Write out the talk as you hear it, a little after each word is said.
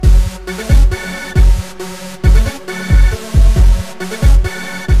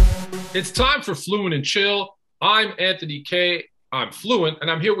It's time for Fluent and Chill. I'm Anthony K. I'm fluent, and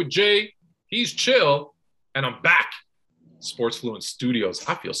I'm here with Jay. He's chill, and I'm back. Sports Fluent Studios.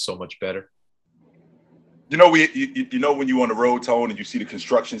 I feel so much better. You know, when you're on the road, Tone, and you see the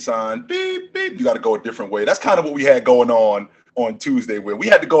construction sign, beep, beep, you got to go a different way. That's kind of what we had going on Tuesday, where we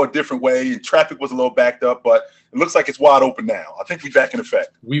had to go a different way, and traffic was a little backed up, but it looks like it's wide open now. I think we're back in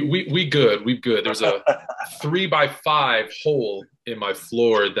effect. We good. We good. There's a 3x5 hole in my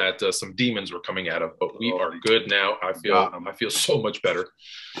floor that some demons were coming out of, but we are good now. I feel so much better.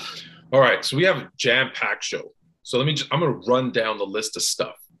 All right, so we have a jam-packed show. So I'm going to run down the list of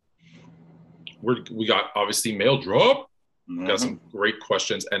stuff. We got obviously mail drop. Mm-hmm. Got some great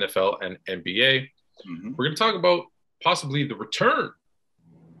questions, NFL and NBA. Mm-hmm. We're going to talk about possibly the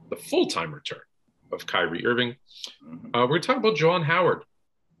full-time return of Kyrie Irving. Mm-hmm. We're going to talk about Juwan Howard.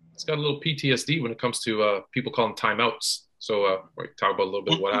 He's got a little PTSD when it comes to people calling timeouts. So we're going to talk about a little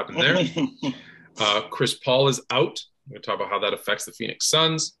bit of what happened there. Chris Paul is out. We're going to talk about how that affects the Phoenix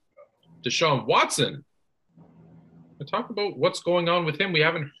Suns. Deshaun Watson. We're talk about what's going on with him. We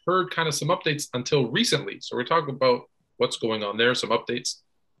haven't heard kind of some updates until recently. So we're talking about what's going on there, some updates.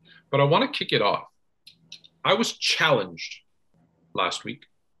 But I want to kick it off. I was challenged last week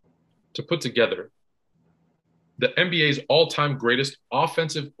to put together the NBA's all-time greatest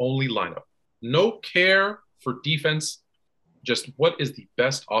offensive-only lineup. No care for defense, just what is the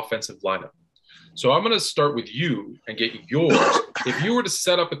best offensive lineup. So I'm going to start with you and get yours. If you were to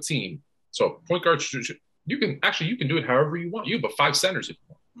set up a team, so point guard, you can do it however you want. You have 5 centers if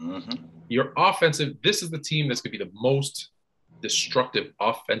you want. Mm-hmm. Your offensive, this is the team that's going to be the most destructive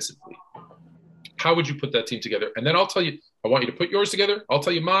offensively. How would you put that team together? And then I'll tell you, I want you to put yours together. I'll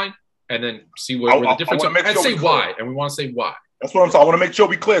tell you mine, and then see where the difference is. And say why. And we want to say why. That's what I'm saying. I want to make sure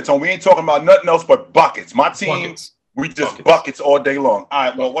we clear, Tone. We ain't talking about nothing else but buckets. My team, we just buckets all day long. All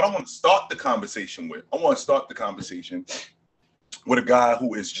right, well, what I want to start the conversation with, with a guy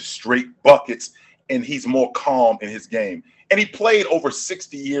who is just straight buckets, and he's more calm in his game. And he played over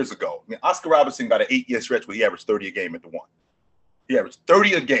 60 years ago. I mean, Oscar Robertson got an 8-year stretch where he averaged 30 a game at the one. He averaged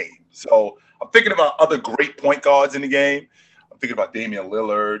 30 a game. So I'm thinking about other great point guards in the game. I'm thinking about Damian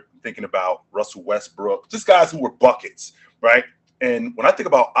Lillard. I'm thinking about Russell Westbrook. Just guys who were buckets, right? And when I think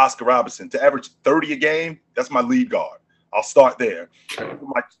about Oscar Robertson, to average 30 a game, that's my lead guard. I'll start there.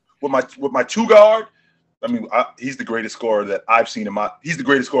 With my two guard, I mean, he's the greatest scorer that I've seen he's the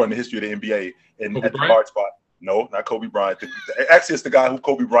greatest scorer in the history of the NBA. And at the guard spot, no, not Kobe Bryant. Actually, it's the guy who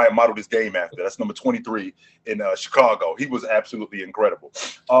Kobe Bryant modeled his game after. That's number 23 in Chicago. He was absolutely incredible.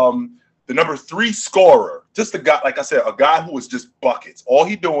 The number 3 scorer, just a guy, like I said, a guy who is just buckets. All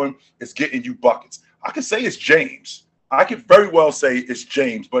he doing is getting you buckets. I could say it's James. I could very well say it's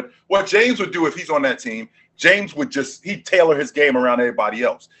James. But what James would do if he's on that team, James would he'd tailor his game around everybody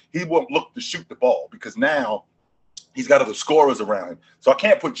else. He won't look to shoot the ball because now he's got other scorers around him. So I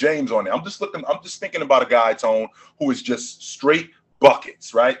can't put James on there. I'm just thinking about a guy, Tone, who is just straight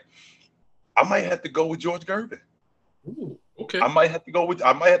buckets, right? I might have to go with George Gervin. Ooh, okay. I might have to go with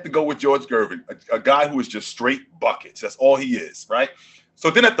George Gervin, a guy who is just straight buckets. That's all he is, right? So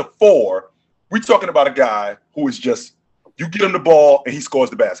then at the 4, we're talking about a guy who is just, you get him the ball and he scores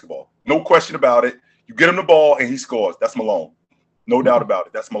the basketball. No question about it. You get him the ball and he scores. That's Malone. No doubt about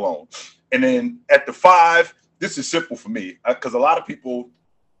it. That's Malone. And then at the 5, this is simple for me because a lot of people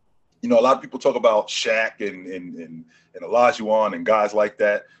talk about Shaq and Olajuwon and guys like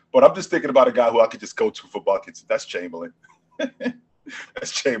that. But I'm just thinking about a guy who I could just go to for buckets. That's Chamberlain.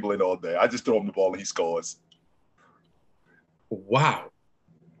 That's Chamberlain all day. I just throw him the ball and he scores. Wow.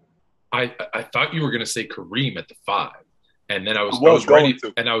 I thought you were going to say Kareem at the 5. And then I was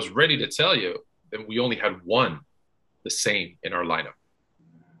ready to tell you that we only had one the same in our lineup.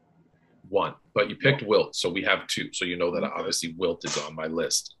 One. But you picked Wilt, so we have 2. So you know that obviously Wilt is on my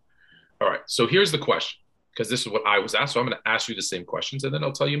list. All right. So here's the question, because this is what I was asked. So I'm going to ask you the same questions, and then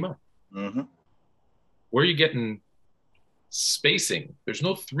I'll tell you mine. Mm-hmm. Where are you getting spacing? There's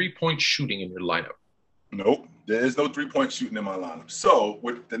no 3-point shooting in your lineup. Nope. There is no 3-point shooting in my lineup. So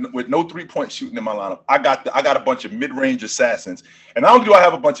with no 3-point shooting in my lineup, I got a bunch of mid-range assassins. And not only do I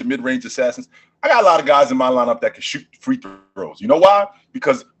have a bunch of mid-range assassins, I got a lot of guys in my lineup that can shoot free throws. You know why?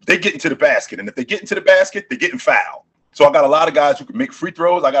 Because they get into the basket. And if they get into the basket, they're getting fouled. So I got a lot of guys who can make free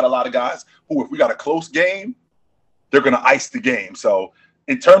throws. I got a lot of guys who, if we got a close game, they're going to ice the game. So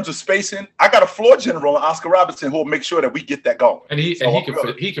in terms of spacing, I got a floor general in Oscar Robertson who will make sure that we get that going. And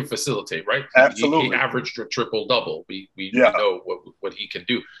he can facilitate, right? Absolutely. He averaged a triple-double. We know what he can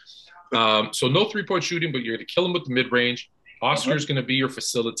do. So no 3-point shooting, but you're going to kill him with the mid-range. Oscar's going to be your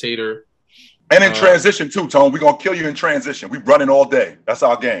facilitator. And in transition too, Tone. We're going to kill you in transition. We running all day. That's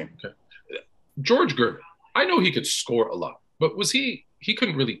our game. Okay. George Gervin. I know he could score a lot, but was he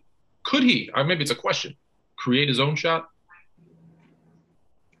couldn't really, could he? Maybe it's a question. Create his own shot?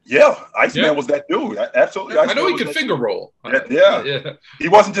 Yeah, Iceman was that dude. Absolutely. I know he could finger roll. Yeah. He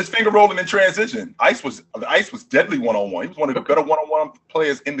wasn't just finger rolling in transition. Ice was deadly one-on-one. He was one of the better one-on-one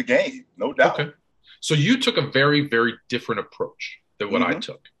players in the game, no doubt. Okay. So you took a very, very different approach than what I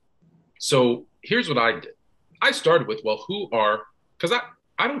took. So here's what I did. I started with, because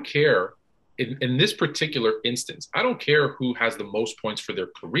I don't care in this particular instance, I don't care who has the most points for their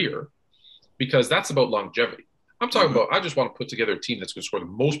career, because that's about longevity. I'm talking about, I just want to put together a team that's going to score the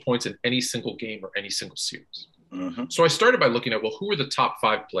most points in any single game or any single series. So I started by looking at, who are the top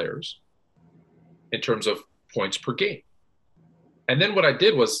 5 players in terms of points per game? And then what I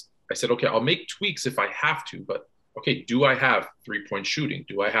did was I said, okay, I'll make tweaks if I have to, but okay, do I have 3-point shooting?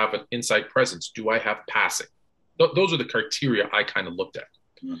 Do I have an inside presence? Do I have passing? Those are the criteria I kind of looked at.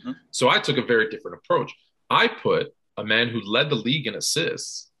 So I took a very different approach. I put a man who led the league in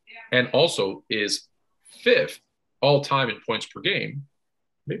assists and also is 5th all time in points per game.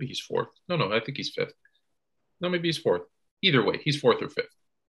 Maybe he's 4th. No, I think he's 5th. No, maybe he's 4th. Either way, he's 4th or 5th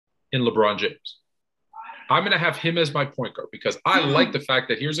in LeBron James. I'm going to have him as my point guard because I like the fact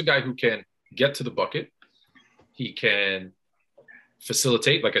that here's a guy who can get to the bucket. He can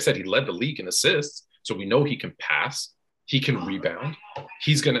facilitate. Like I said, he led the league in assists. So we know he can pass. He can rebound.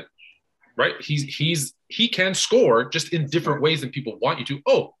 He's going to, right? He can score just in different ways than people want you to.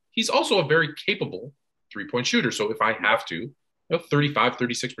 Oh, he's also a very capable 3-point shooter. So if I have to, 35,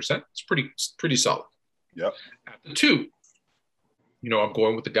 36%, it's pretty solid. Yep. At the 2, I'm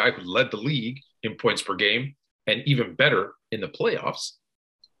going with the guy who led the league in points per game and even better in the playoffs,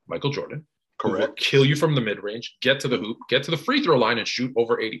 Michael Jordan. Correct. Who will kill you from the mid-range, get to the hoop, get to the free throw line and shoot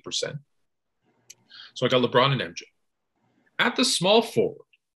over 80%. So I got LeBron and MJ. At the small forward,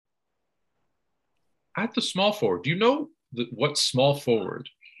 do you know what small forward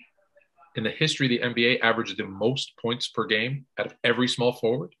in the history of the NBA averaged the most points per game out of every small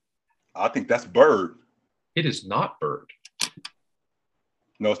forward? I think that's Bird. It is not Bird.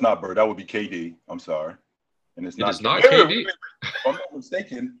 No, it's not Bird. That would be KD. I'm sorry. And it is not KD. If I'm not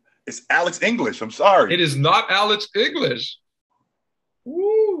mistaken, it's Alex English. I'm sorry. It is not Alex English.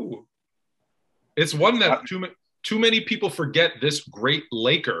 Woo. It's one that too many people forget this great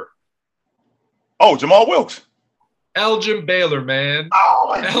Laker. Oh, Jamal Wilkes. Elgin Baylor, man.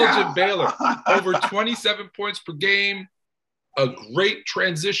 Oh, Elgin Baylor. Over 27 points per game. A great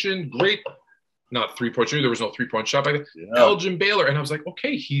transition. Great, not 3-point shooter. There was no 3-point shot back then. Yeah. Elgin Baylor. And I was like,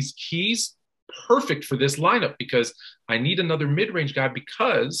 okay, he's perfect for this lineup because I need another mid-range guy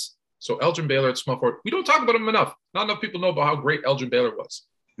so Elgin Baylor at small forward. We don't talk about him enough. Not enough people know about how great Elgin Baylor was.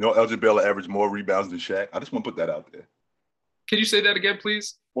 Elgin Baylor averaged more rebounds than Shaq. I just want to put that out there. Can you say that again,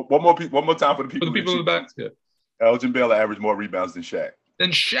 please? One more time for the people. For the people in the back? Yeah. Elgin Baylor averaged more rebounds than Shaq.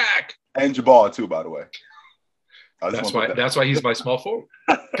 And Jabbar, too, by the way. That's why he's my small forward.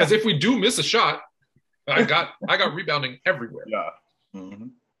 Because if we do miss a shot, I got rebounding everywhere. Yeah. Mm-hmm.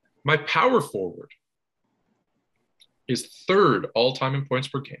 My power forward is 3rd all-time in points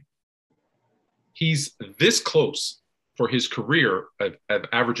per game. He's this close for his career of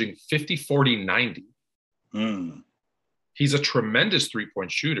averaging 50, 40, 90. He's a tremendous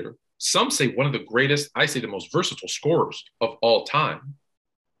 3-point shooter. Some say one of the greatest, I say the most versatile scorers of all time.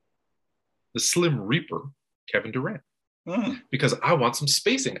 The Slim Reaper, Kevin Durant. Because I want some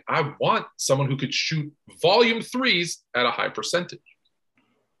spacing. I want someone who could shoot volume 3s at a high percentage.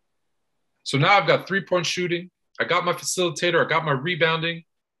 So now I've got 3-point shooting. I got my facilitator. I got my rebounding.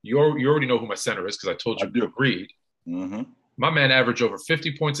 You already know who my center is because I told you you agreed. Mm-hmm. My man averaged over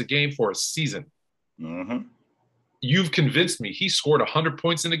 50 points a game for a season. Mm-hmm. You've convinced me he scored 100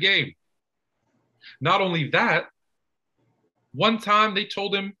 points in a game. Not only that, one time they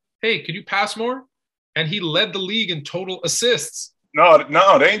told him, hey, can you pass more? And he led the league in total assists. No,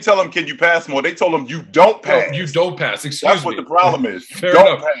 they ain't tell him, can you pass more? They told him, you don't pass. No, you don't pass. Excuse me. That's what the problem is. Fair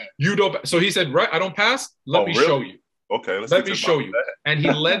enough. You don't. So he said, right, I don't pass. Let me show you. Okay. Let me show you. And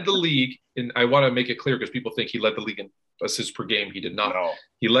he led the league. And I want to make it clear because people think he led the league in assists per game. He did not. No.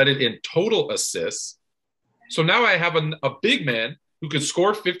 He led it in total assists. So now I have a big man who could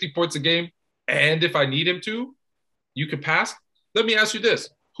score 50 points a game. And if I need him to, you can pass. Let me ask you this.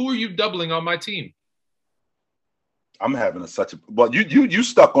 Who are you doubling on my team? I'm having you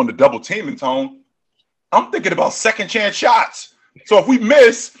stuck on the double teaming, Tone. I'm thinking about second chance shots. So if we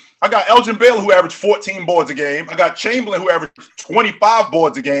miss, I got Elgin Baylor who averaged 14 boards a game. I got Chamberlain who averaged 25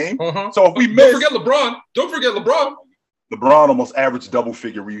 boards a game. So if we miss, don't forget LeBron. LeBron almost averaged double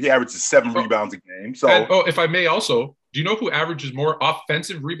figure. He averages 7 rebounds a game. So if I may also, Do you know who averages more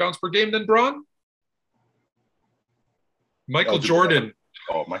offensive rebounds per game than Bron? Michael Jordan.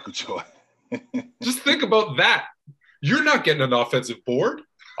 Oh, Michael Jordan. Just think about that. You're not getting an offensive board.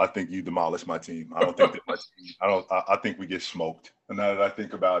 I think you demolished my team. I don't think that my team. I think we get smoked. And now that I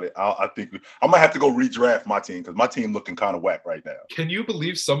think about it, I think I might have to go redraft my team because my team looking kind of whack right now. Can you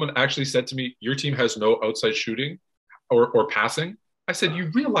believe someone actually said to me, "Your team has no outside shooting or passing"? I said,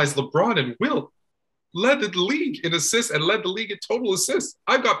 "You realize LeBron and Wilt led the league in assists and led the league in total assists.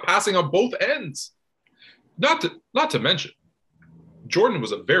 I've got passing on both ends. Not to mention, Jordan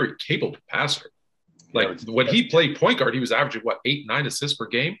was a very capable passer. Like when he played point guard, he was averaging what 8-9 assists per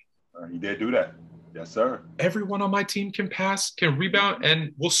game. He did do that. Yes, sir. Everyone on my team can pass, can rebound,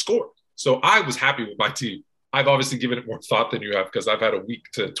 and will score. So I was happy with my team. I've obviously given it more thought than you have because I've had a week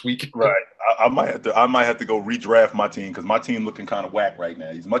to tweak it. Right. I might have to go redraft my team because my team looking kind of whack right now.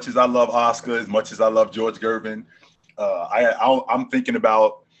 As much as I love Oscar, as much as I love George Gervin, I'm thinking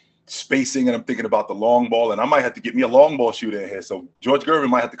about spacing and I'm thinking about the long ball, and I might have to get me a long ball shooter in here. So George Gervin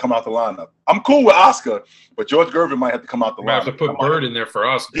might have to come out the lineup. I'm cool with Oscar, but George Gervin might have to come out the lineup. I have to put Bird in there for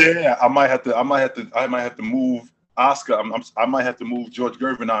Oscar. Yeah, I might have to move Oscar. I might have to move George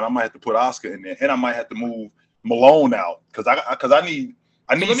Gervin out. I might have to put Oscar in there, and I might have to move Malone out because I need.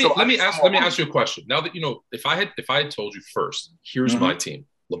 Let me ask you a question. Now that you know, if I had told you first, here's my team: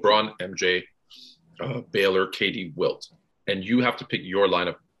 LeBron, MJ, Baylor, KD, Wilt, and you have to pick your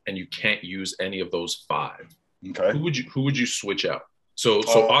lineup, and you can't use any of those five. Okay. Who would you switch out? So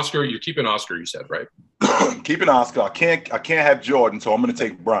Oscar, you're keeping Oscar, you said, right? Keeping Oscar. I can't have Jordan, so I'm going to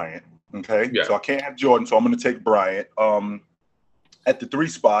take Bryant. Okay. Yeah. So I can't have Jordan, so I'm going to take Bryant. At the 3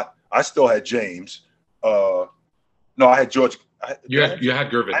 spot, I still had James. No, I had George. You had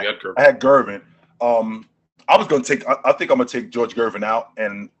Gervin. I had Gervin. I was going to take. I think I'm going to take George Gervin out,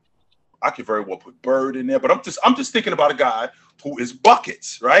 and I could very well put Bird in there. But I'm just thinking about a guy who is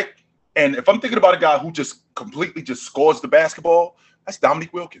buckets, right? And if I'm thinking about a guy who just completely just scores the basketball, that's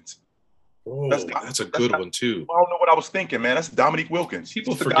Dominique Wilkins. Oh, that's a good one too. I don't know what I was thinking, man. That's Dominique Wilkins.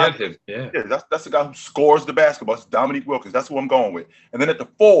 People forget him. Yeah, that's the guy who scores the basketball. It's Dominique Wilkins. That's who I'm going with. And then at the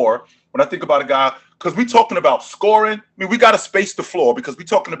 4, when I think about a guy, because we're talking about scoring, I mean, we got to space the floor because we're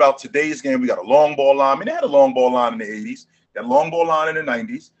talking about today's game. We got a long ball line. I mean, they had a long ball line in the 80s. They had a long ball line in the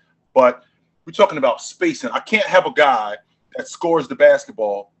 90s. But we're talking about spacing. I can't have a guy that scores the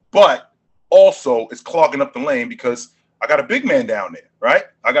basketball, but also is clogging up the lane because I got a big man down there, right?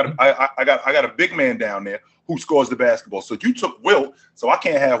 I got a big man down there who scores the basketball. So you took Wilt, so I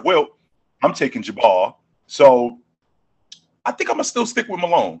can't have Wilt. I'm taking Jabbar. So I think I'm gonna still stick with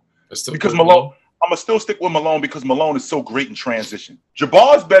Malone because Malone. I'm gonna still stick with Malone because Malone is so great in transition.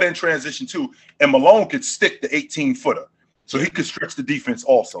 Jabbar is better in transition too, and Malone could stick the 18-footer. So he could stretch the defense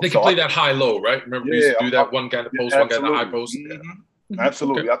also. They can play that high-low, right? Remember we used to do that one guy in the post, one guy in the high post? Mm-hmm.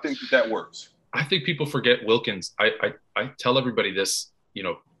 Absolutely. Okay. I think that works. I think people forget Wilkins. I tell everybody this, you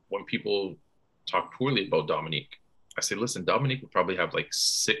know, when people talk poorly about Dominique, I say, listen, Dominique would probably have like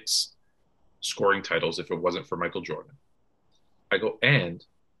 6 scoring titles if it wasn't for Michael Jordan. I go, and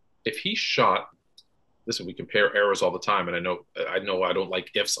if he shot, listen, we compare eras all the time, and I know I don't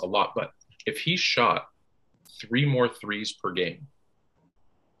like ifs a lot, but if he shot 3 more threes per game,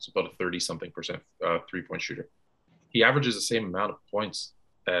 it's about a 30-something% 3-point shooter. He averages the same amount of points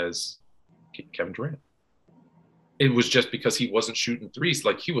as Kevin Durant. It was just because he wasn't shooting threes.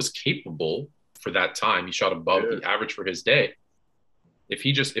 Like, he was capable for that time. He shot above the average for his day.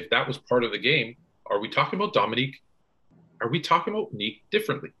 If that was part of the game, are we talking about Dominique? Are we talking about Nick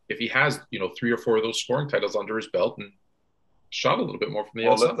differently? If he has, 3 or 4 of those scoring titles under his belt and shot a little bit more from the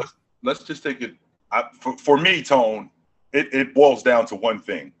outside. Let's just take it. For me, Tone, it boils down to one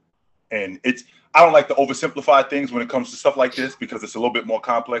thing. And I don't like to oversimplify things when it comes to stuff like this because it's a little bit more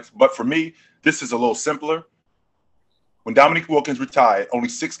complex. But for me, this is a little simpler. When Dominique Wilkins retired, only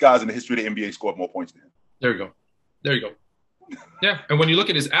 6 guys in the history of the NBA scored more points than him. There you go. Yeah. And when you look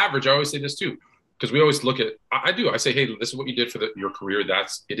at his average, I always say this too, because we always look at, I say, hey, this is what you did for your career.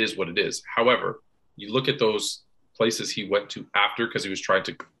 It is what it is. However, you look at those places he went to after because he was trying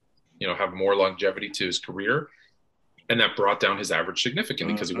to, have more longevity to his career. And that brought down his average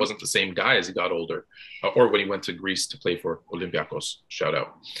significantly because he wasn't the same guy as he got older, or when he went to Greece to play for Olympiacos. Shout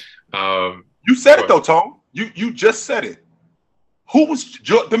out. You said it though, Tom. You just said it. Who was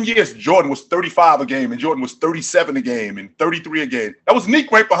them years? Jordan was 35 a game, and Jordan was 37 a game, and 33 a game. That was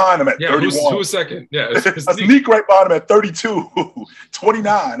Nick right behind him at 31. Who was second? Yeah, that's Nick right behind him at 32,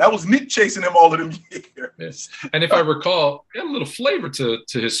 29. That was Nick chasing him all of them years. Yes. And if I recall, he had a little flavor to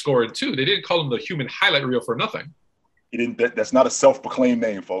his scoring too. They didn't call him the human highlight reel for nothing. He didn't. That's not a self-proclaimed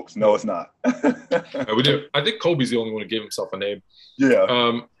name, folks. No, it's not. We do. I think Kobe's the only one who gave himself a name. Yeah.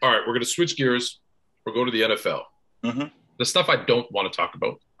 All right, we're going to switch gears. We'll go to the NFL. Mm-hmm. The stuff I don't want to talk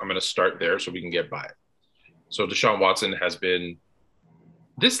about, I'm going to start there so we can get by it. So Deshaun Watson has been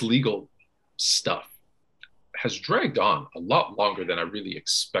 – this legal stuff has dragged on a lot longer than I really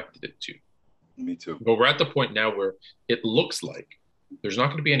expected it to. Me too. But we're at the point now where it looks like there's not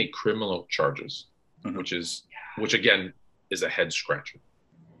going to be any criminal charges, mm-hmm. which again is a head scratcher.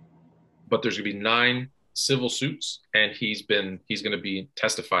 But there's going to be 9 civil suits, and he's going to be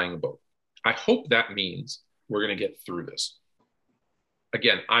testifying about. I hope that means we're going to get through this.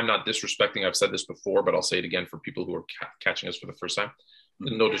 Again, I'm not disrespecting. I've said this before, but I'll say it again for people who are catching us for the first time.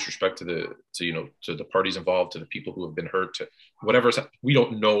 Mm-hmm. No disrespect to the parties involved, to the people who have been hurt, to whatever. We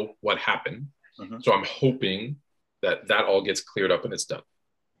don't know what happened. Mm-hmm. So I'm hoping that all gets cleared up and it's done.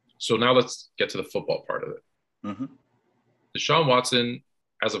 So now let's get to the football part of it. Mm-hmm. Deshaun Watson,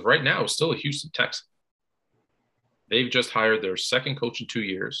 as of right now, is still a Houston Texan. They've just hired their second coach in 2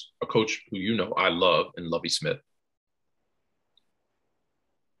 years, a coach who I love, in Lovie Smith.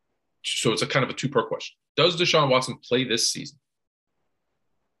 So it's a kind of a two-part question. Does Deshaun Watson play this season?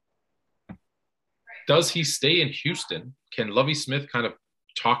 Does he stay in Houston? Can Lovie Smith kind of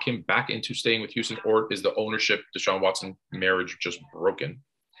talk him back into staying with Houston, or is the ownership Deshaun Watson marriage just broken?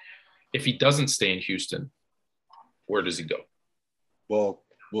 If he doesn't stay in Houston, where does he go? Well,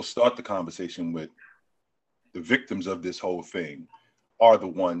 we'll start the conversation with the victims of this whole thing are the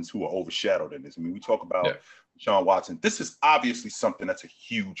ones who are overshadowed in this. I mean, we talk about Deshaun Watson. This is obviously something that's a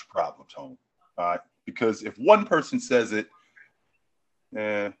huge problem, Tone. Because if one person says it,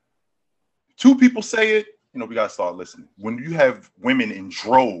 2 people say it, we got to start listening. When you have women in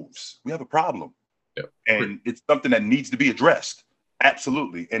droves, we have a problem. Yeah. And it's something that needs to be addressed.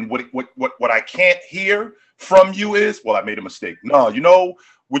 Absolutely. And what I can't hear from you is, well, I made a mistake. No,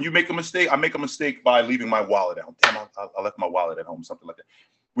 when you make a mistake, I make a mistake by leaving my wallet at home. Damn, I left my wallet at home, something like that.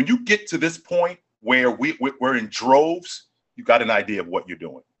 When you get to this point where we're in droves, you got an idea of what you're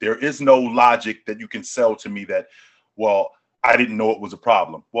doing. There is no logic that you can sell to me that, well, I didn't know it was a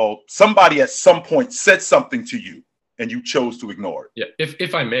problem. Well, somebody at some point said something to you and you chose to ignore it. Yeah,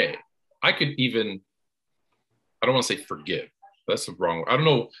 if I may, I could even, I don't want to say forgive. That's the wrong word. I don't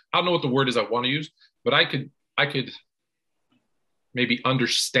know what the word is I want to use, but I could maybe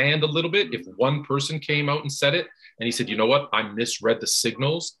understand a little bit if one person came out and said it and he said, you know what, I misread the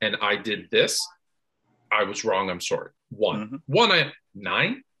signals and I did this. I was wrong. I'm sorry. 1.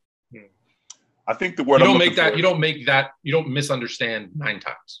 9. I think the word you don't misunderstand 9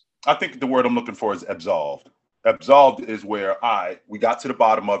 times. I think the word I'm looking for is absolved. Absolved is where we got to the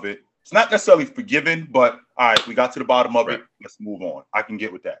bottom of it. It's not necessarily forgiven, but all right, we got to the bottom of it. Let's move on. I can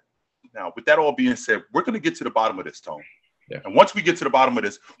get with that. Now, with that all being said, we're going to get to the bottom of this, Tone. Yeah. And once we get to the bottom of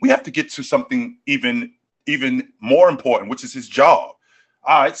this, we have to get to something even more important, which is his job.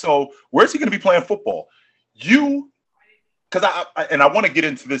 All right, so where's he going to be playing football? Because I want to get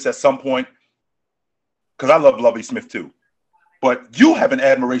into this at some point, because I love Lovie Smith too. But you have an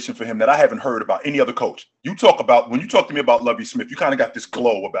admiration for him that I haven't heard about any other coach. When you talk to me about Lovie Smith, you kind of got this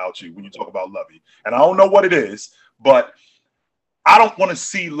glow about you when you talk about Lovie. And I don't know what it is, but I don't want to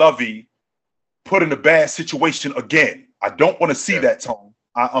see Lovie put in a bad situation again. I don't want to see that, Tone.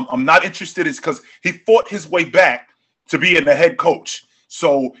 I'm not interested. It's because he fought his way back to being the head coach.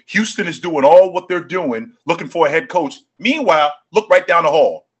 So Houston is doing all what they're doing, looking for a head coach. Meanwhile, look right down the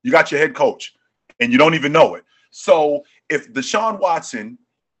hall. You got your head coach, and you don't even know it. So if Deshaun Watson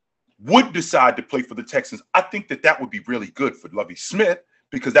would decide to play for the Texans, I think that would be really good for Lovie Smith,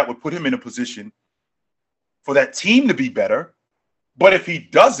 because that would put him in a position for that team to be better. But if he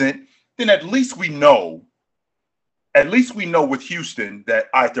doesn't, then at least we know with Houston that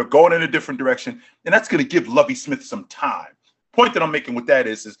they're going in a different direction, and that's going to give Lovie Smith some time. Point that I'm making with that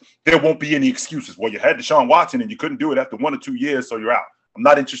is there won't be any excuses. Well, you had Deshaun Watson and you couldn't do it after 1 or 2 years, so you're out. I'm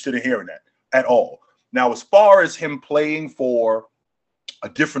not interested in hearing that at all. Now, as far as him playing for a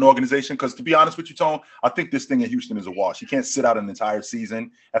different organization, because to be honest with you, Tone, I think this thing in Houston is a wash. He can't sit out an entire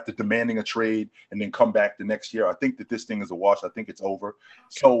season after demanding a trade and then come back the next year. I think that this thing is a wash. I think it's over.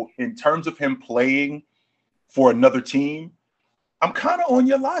 So in terms of him playing for another team, I'm kind of on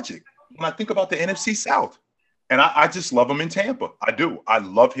your logic when I think about the NFC South. And I just love him in Tampa. I do. I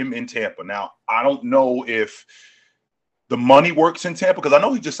love him in Tampa. Now, I don't know if the money works in Tampa, because I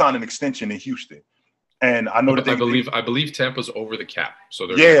know he just signed an extension in Houston. And I know that I believe Tampa's over the cap, so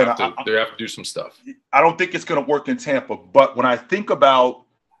they have to do some stuff. I don't think it's going to work in Tampa, but when I think about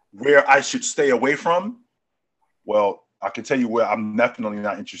where I should stay away from, well, I can tell you where I'm definitely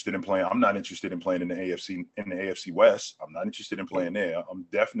not interested in playing. I'm not interested in playing in the AFC West. I'm not interested in playing there. I'm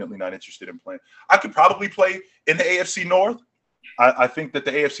definitely not interested in playing. I could probably play in the AFC North. I think that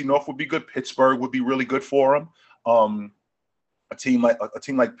the AFC North would be good. Pittsburgh would be really good for him. A team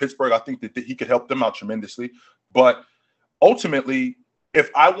like Pittsburgh, I think that he could help them out tremendously. But ultimately,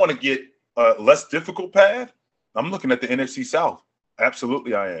 if I want to get a less difficult path, I'm looking at the NFC South.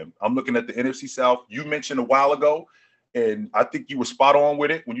 Absolutely, I am. I'm looking at the NFC South. You mentioned a while ago, and I think you were spot on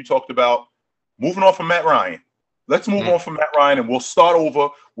with it when you talked about moving on from Matt Ryan. Let's move on from Matt Ryan, and we'll start over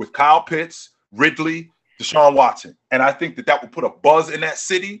with Kyle Pitts, Ridley, Deshaun Watson. And I think that will put a buzz in that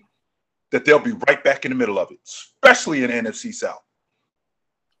city that they'll be right back in the middle of it, especially in the NFC South.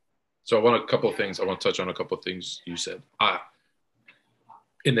 So I want to touch on a couple of things you said.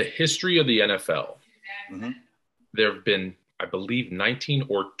 In the history of the NFL, there have been, I believe, 19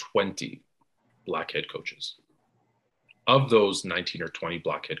 or 20 black head coaches. Of those 19 or 20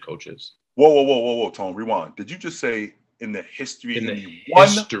 black head coaches. Whoa, Tom, rewind. Did you just say in the history, in the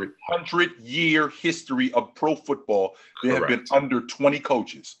 100-year history of pro football, there have been under 20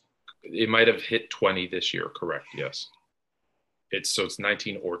 coaches? It might have hit 20 this year, correct, yes. It's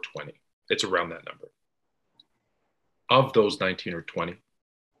 19 or 20. It's around that number. Of those 19 or 20,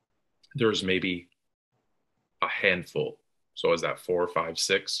 there's maybe a handful. So is that 4, 5,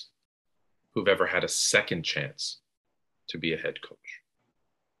 6 who've ever had a second chance to be a head coach?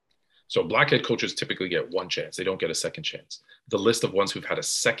 So black head coaches typically get one chance. They don't get a second chance. The list of ones who've had a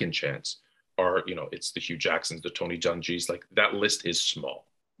second chance are, it's the Hugh Jacksons, the Tony Dungys. Like, that list is small.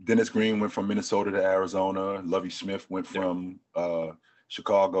 Dennis Green went from Minnesota to Arizona. Lovie Smith went from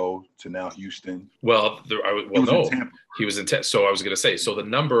Chicago to now Houston. Well, he was in Tampa. So I was going to say, so the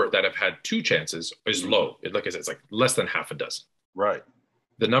number that have had two chances is low. Like I said, it's like less than half a dozen. Right.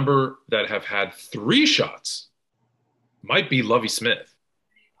 The number that have had 3 shots might be Lovie Smith.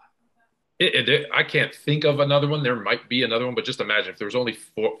 I can't think of another one. There might be another one, but just imagine if there was only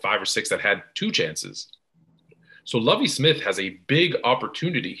 4, 5, or 6 that had 2 chances. So Lovie Smith has a big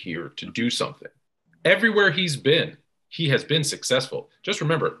opportunity here to do something. Everywhere he's been, he has been successful. Just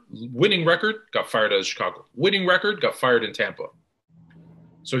remember, winning record, got fired out of Chicago. Winning record, got fired in Tampa.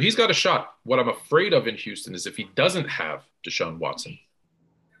 So he's got a shot. What I'm afraid of in Houston is if he doesn't have Deshaun Watson.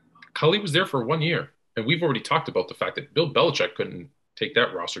 Cully was there for 1 year. And we've already talked about the fact that Bill Belichick couldn't take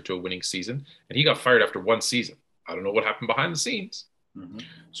that roster to a winning season. And he got fired after 1 season. I don't know what happened behind the scenes.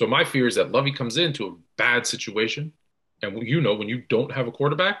 So my fear is that Lovie comes into a bad situation. And when you don't have a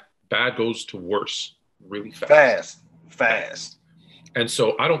quarterback, bad goes to worse really fast. Fast. And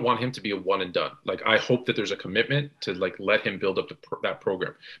so I don't want him to be a one and done. Like, I hope that there's a commitment to let him build up that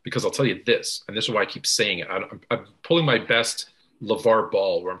program, because I'll tell you this, and this is why I keep saying it. I'm pulling my best LeVar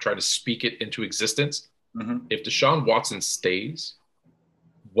Ball where I'm trying to speak it into existence. If Deshaun Watson stays,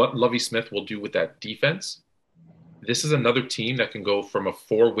 what Lovie Smith will do with that defense, this is another team that can go from a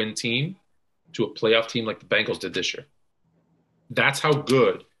 4-win team to a playoff team like the Bengals did this year. That's how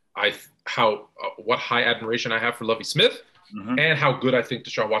good what high admiration I have for Lovie Smith, and how good I think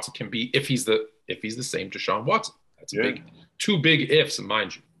Deshaun Watson can be if he's the same Deshaun Watson. That's two big ifs,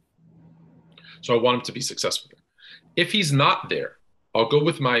 mind you. So I want him to be successful. If he's not there, I'll go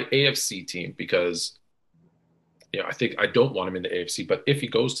with my AFC team, because I think I don't want him in the AFC, but if he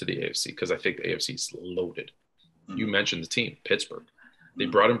goes to the AFC, because I think the AFC is loaded. You mentioned the team, Pittsburgh. They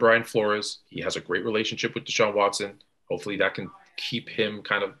brought in Brian Flores. He has a great relationship with Deshaun Watson. Hopefully that can keep him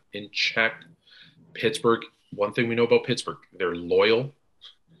kind of in check. Pittsburgh, one thing we know about Pittsburgh, they're loyal.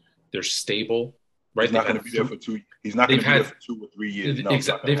 They're stable. Right? He's not going to be there for 2. He's not going to be there for 2 or 3 years.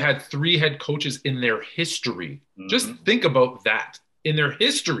 No, they've had 3 head coaches in their history. Just think about that. In their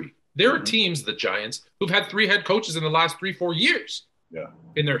history. There are teams, the Giants, who've had 3 head coaches in the last 3-4 years. Yeah.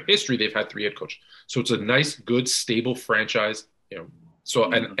 In their history, they've had 3 head coaches. So it's a nice, good, stable franchise.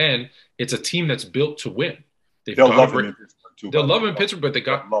 So and it's a team that's built to win. They'll love him in Pittsburgh too. They'll love him in Pittsburgh, but they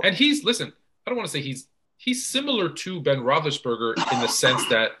got and he's listen. I don't want to say he's similar to Ben Roethlisberger in the sense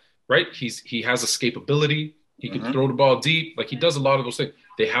that he has escapability. He can throw the ball deep. Like, he does a lot of those things.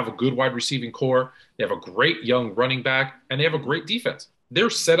 They have a good wide receiving core. They have a great young running back, and they have a great defense. They're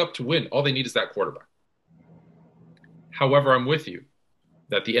set up to win. All they need is that quarterback. However, I'm with you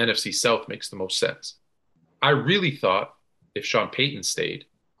that the NFC South makes the most sense. I really thought if Sean Payton stayed,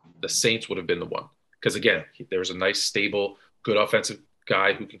 the Saints would have been the one. Because, again, there's a nice, stable, good offensive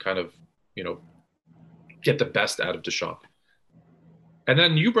guy who can kind of, get the best out of Deshaun. And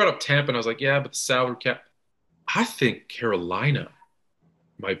then you brought up Tampa, and I was like, yeah, but the salary cap. I think Carolina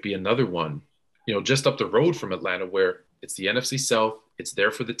might be another one, just up the road from Atlanta, where it's the NFC South. It's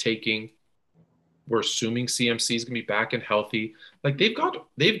there for the taking. We're assuming CMC is going to be back and healthy. Like they've got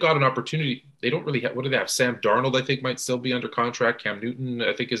an opportunity. They don't really have. What do they have? Sam Darnold, I think, might still be under contract. Cam Newton,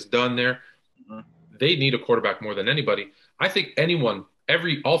 I think, is done there. Mm-hmm. They need a quarterback more than anybody. I think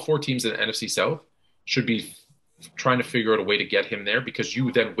all 4 teams in the NFC South should be trying to figure out a way to get him there because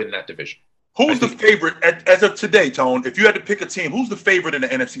you then win that division. Who's the favorite as of today, Tone? If you had to pick a team, who's the favorite in the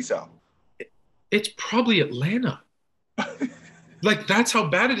NFC South? It's probably Atlanta. Like, that's how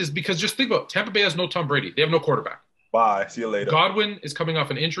bad it is because just think about it. Tampa Bay has no Tom Brady. They have no quarterback. Bye. See you later. Godwin is coming off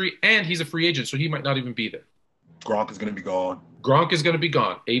an injury, and he's a free agent, so he might not even be there. Gronk is going to be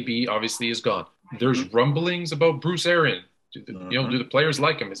gone. AB obviously is gone. There's rumblings about Bruce Aaron. Do the players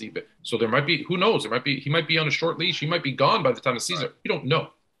like him? So there might be, who knows? He might be on a short leash. He might be gone by the time of the season. Right. You don't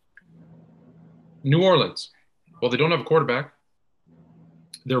know. New Orleans. Well, they don't have a quarterback.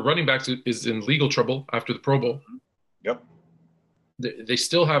 Their running back is in legal trouble after the Pro Bowl. Yep. They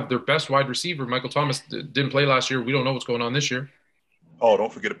still have their best wide receiver, Michael Thomas, didn't play last year. We don't know what's going on this year. Oh,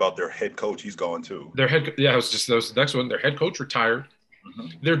 don't forget about their head coach. He's gone too. That was the next one. Their head coach retired.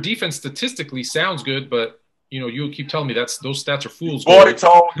 Mm-hmm. Their defense statistically sounds good, but you keep telling me those stats are fool's gold. You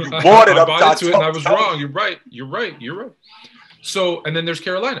bought it. I bought into it, and I was wrong. You're right. So, and then there's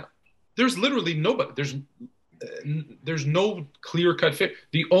Carolina. There's literally nobody. There's no clear-cut fit.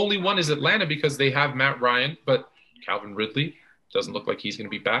 The only one is Atlanta because they have Matt Ryan, but Calvin Ridley doesn't look like he's going to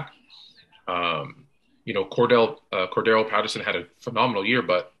be back. Cordero Patterson had a phenomenal year,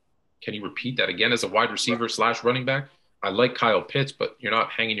 but can he repeat that again as a wide receiver / running back? I like Kyle Pitts, but you're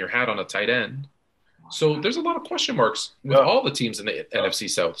not hanging your hat on a tight end. So there's a lot of question marks with all the teams in the NFC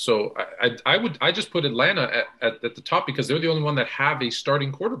South. So I just put Atlanta at the top because they're the only one that have a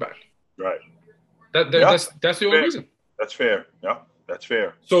starting quarterback. Right. That's the only reason. That's fair. Yeah, that's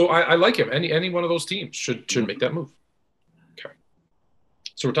fair. So I like him. Any one of those teams should make that move. Okay.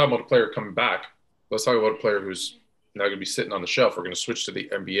 So we're talking about a player coming back. Let's talk about a player who's now going to be sitting on the shelf. We're going to switch to the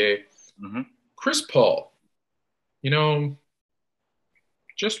NBA. Mm-hmm. Chris Paul.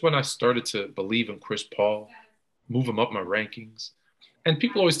 Just when I started to believe in Chris Paul, move him up my rankings, and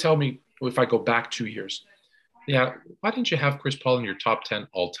people always tell me if I go back 2 years, why didn't you have Chris Paul in your top 10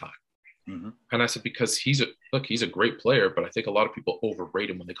 all time? Mm-hmm. And I said, because he's a great player, but I think a lot of people overrate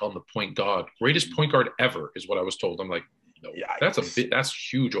him when they call him the point guard. Greatest point guard ever is what I was told. I'm like, no,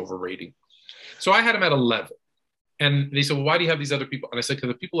 that's huge overrating. So I had him at 11. And they said, well, why do you have these other people? And I said, because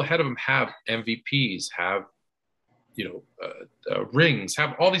the people ahead of him have MVPs, have rings,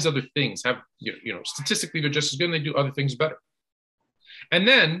 have all these other things, have, statistically they're just as good and they do other things better. And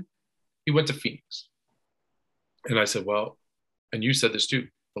then he went to Phoenix. And I said, well, and you said this too,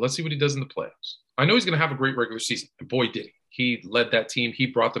 but let's see what he does in the playoffs. I know he's going to have a great regular season. And boy, did he. He led that team. He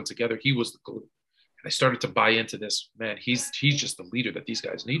brought them together. He was the glue. And I started to buy into this. Man, he's just the leader that these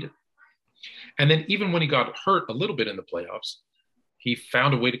guys needed. And then even when he got hurt a little bit in the playoffs, he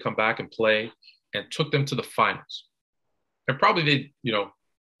found a way to come back and play and took them to the finals. And probably they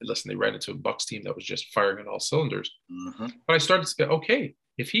ran into a Bucks team that was just firing on all cylinders. Mm-hmm. But I started to say, okay,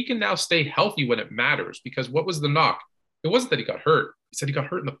 if he can now stay healthy when it matters, because what was the knock? It wasn't that he got hurt. He said he got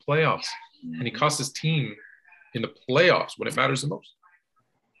hurt in the playoffs, and he cost his team in the playoffs when it matters the most.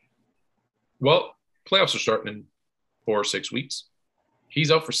 Well, playoffs are starting in 4 or 6 weeks.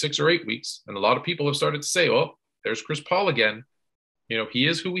 He's out for 6 or 8 weeks, and a lot of people have started to say, well, there's Chris Paul again. He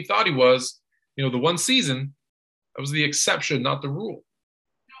is who we thought he was. The one season, that was the exception, not the rule.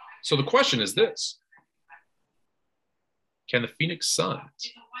 So the question is this. Can the Phoenix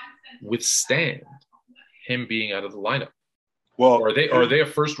Suns withstand him being out of the lineup? Well, are they a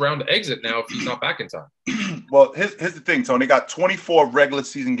first round exit now if he's not back in time? Well, here's the thing, Tony. They got 24 regular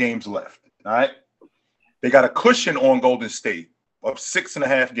season games left. All right. They got a cushion on Golden State of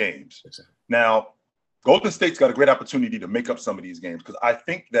 6.5 games. Exactly. Now, Golden State's got a great opportunity to make up some of these games because I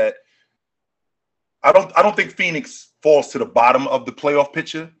think that I don't think Phoenix falls to the bottom of the playoff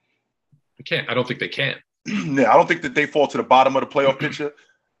picture. I don't think they can. Yeah, I don't think that they fall to the bottom of the playoff picture.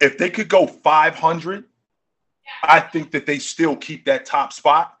 If they could go 500, I think that they still keep that top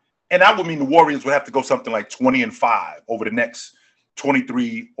spot. And that would mean the Warriors would have to go something like 20-5 over the next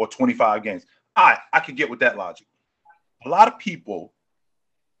 23 or 25 games. I could get with that logic. A lot of people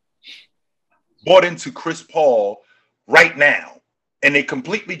bought into Chris Paul right now, and they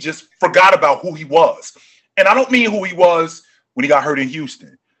completely just forgot about who he was. And I don't mean who he was when he got hurt in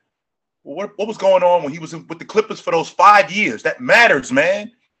Houston. What was going on when he was with the Clippers for those 5 years? That matters,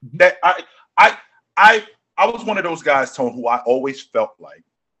 man. That I was one of those guys, Tone, who I always felt like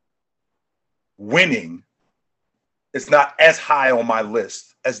winning is not as high on my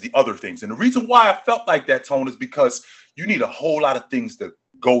list as the other things. And the reason why I felt like that, Tone, is because you need a whole lot of things to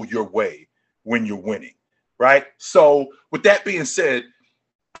go your way when you're winning, right? So with that being said,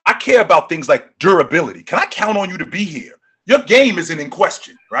 I care about things like durability. Can I count on you to be here? Your game isn't in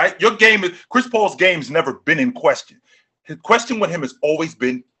question, right? Chris Paul's game's never been in question. His question with him has always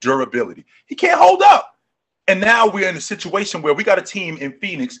been durability. He can't hold up. And now we're in a situation where we got a team in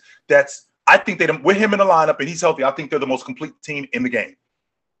Phoenix I think with him in the lineup and he's healthy, I think they're the most complete team in the game.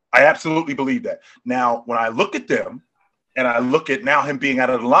 I absolutely believe that. Now, when I look at them and I look at now him being out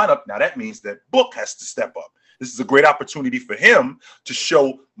of the lineup, now that means that Book has to step up. This is a great opportunity for him to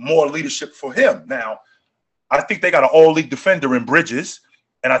show more leadership for him. Now, I think they got an all-league defender in Bridges,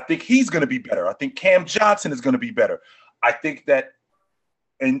 and I think he's going to be better. I think Cam Johnson is going to be better. I think that,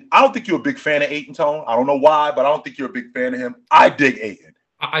 and I don't think you're a big fan of Ayton, Tone. I don't know why, but I don't think you're a big fan of him. I dig Ayton.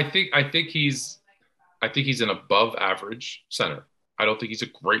 I think he's an above average center. I don't think he's a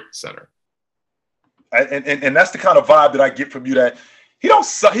great center. And that's the kind of vibe that I get from you, that he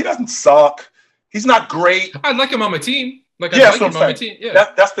doesn't suck. He's not great. I'd like him on my team. Like, yeah, I'd like him on my team.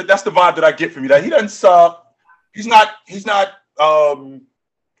 Yeah. That's the vibe that I get from you. That he doesn't suck. He's not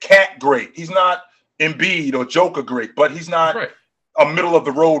Cat great. He's not Embiid or Joker great, but he's not a middle of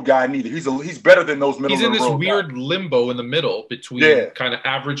the road guy neither. He's better than those middle of the road guys. He's in this weird limbo in the middle between kind of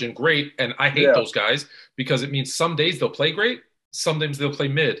average and great, and I hate those guys because it means some days they'll play great, sometimes they'll play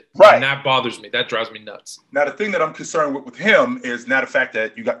mid. Right. And that bothers me. That drives me nuts. Now, the thing that I'm concerned with him is not the fact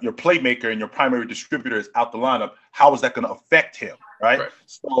that you got your playmaker and your primary distributor is out the lineup. How is that going to affect him? Right.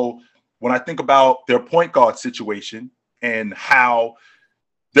 So when I think about their point guard situation and how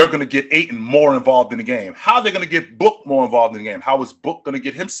they're going to get Ayton more involved in the game, how are they going to get Book more involved in the game? How is Book going to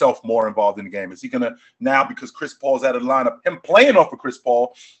get himself more involved in the game? Is he going to now, because Chris Paul's out of the lineup, him playing off of Chris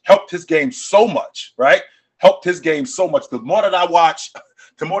Paul helped his game so much, right? Helped his game so much. The more that I watch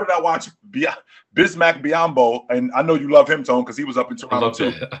Bismack Biyombo, and I know you love him, Tone, because he was up in Toronto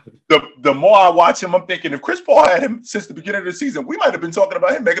too. The more I watch him, I'm thinking if Chris Paul had him since the beginning of the season, we might have been talking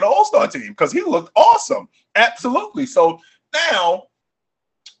about him making an All-Star team because he looked awesome. Absolutely. So now,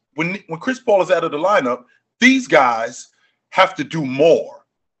 when Chris Paul is out of the lineup, these guys have to do more.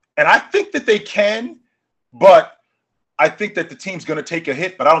 And I think that they can, but I think that the team's going to take a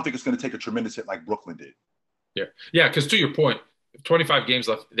hit, but I don't think it's going to take a tremendous hit like Brooklyn did. Yeah, because to your point, 25 games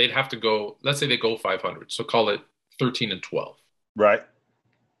left, they'd have to go, let's say they go 500, so call it 13-12. Right.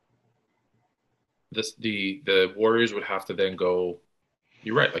 The Warriors would have to then go,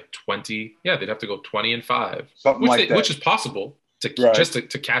 you're right, like 20. Yeah, they'd have to go 20-5. Something like that. Which is possible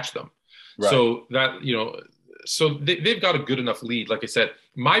to catch them. Right. So that, so they've got a good enough lead. Like I said,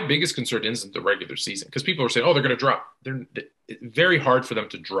 my biggest concern isn't the regular season because people are saying, oh, they're going to drop. It's very hard for them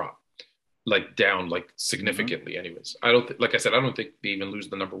to drop. Like down like significantly anyways. Like I said, I don't think they even lose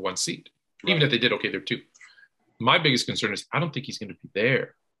the number 1 seed. Right. Even if they did, okay, they're 2. My biggest concern is I don't think he's going to be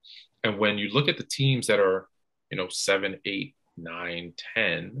there. And when you look at the teams that are, 7, 8, 9,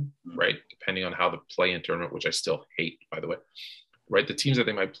 10, right? Depending on how the play-in tournament, which I still hate, by the way, right? The teams that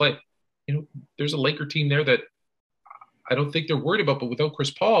they might play, there's a Laker team there that I don't think they're worried about, but without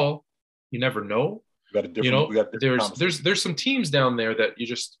Chris Paul, you never know. There's some teams down there that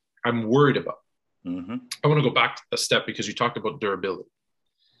I'm worried about. Mm-hmm. I want to go back a step because you talked about durability.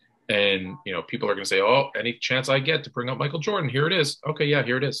 And, people are going to say, oh, any chance I get to bring up Michael Jordan, here it is. Okay, yeah,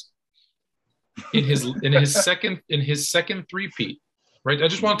 here it is. In his second three-peat, right? I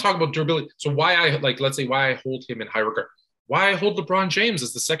just want to talk about durability. So why I hold him in high regard. Why I hold LeBron James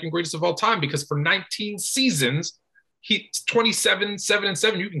as the second greatest of all time, because for 19 seasons, he's 27,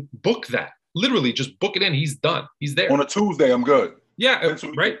 7-7. You can book that. Literally just book it in. He's done. He's there. On a Tuesday, I'm good. Yeah,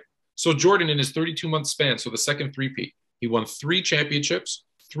 right? So Jordan, in his 32-month span, so the second three-peat, he won 3 championships,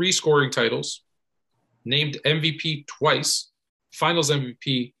 3 scoring titles, named MVP twice, finals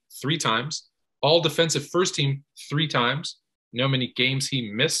MVP 3 times, all defensive first team 3 times. You know how many games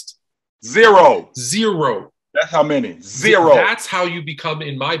he missed? 0. That's how many. 0. That's how you become,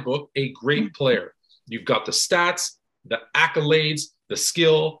 in my book, a great player. You've got the stats, the accolades, the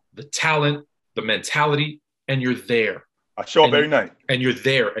skill, the talent, the mentality, and you're there. I show up every night. And you're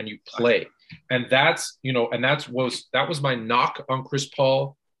there and you play. And that was my knock on Chris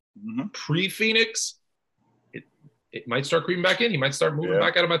Paul pre-Phoenix. It might start creeping back in. He might start moving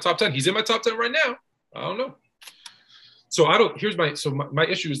back out of my top 10. He's in my top 10 right now. I don't know. So my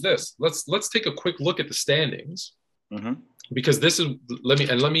issue is this. Let's take a quick look at the standings. Mm-hmm. Because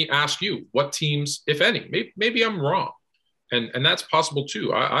let me ask you, what teams, if any, maybe I'm wrong. And that's possible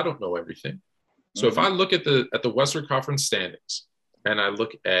too. I don't know everything. So if I look at the Western Conference standings and I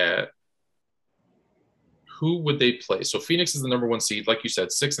look at who would they play? So Phoenix is the number 1 seed, like you said,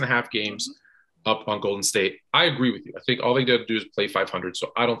 6.5 games up on Golden State. I agree with you. I think all they got to do is play 500.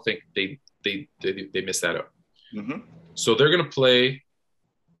 So I don't think they missed that out. Mm-hmm. So they're going to play.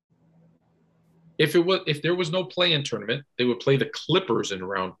 If there was no play-in tournament, they would play the Clippers in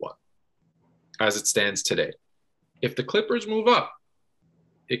round 1, as it stands today. If the Clippers move up,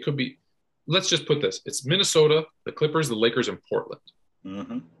 it could be. Let's just put this: it's Minnesota, the Clippers, the Lakers, and Portland.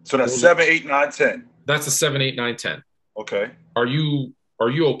 Mm-hmm. So that's 7, 8, 9, 10. That's a 7, 8, 9, 10. Okay. Are you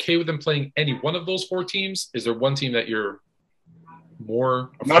okay with them playing any one of those 4 teams? Is there one team that you're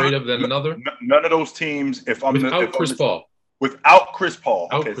more afraid of than another? None of those teams. Without Chris Paul. Without Chris Paul.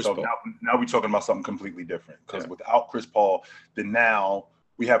 Okay, so now we're talking about something completely different. Because without Chris Paul, then now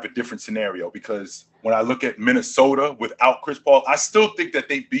we have a different scenario. Because when I look at Minnesota without Chris Paul, I still think that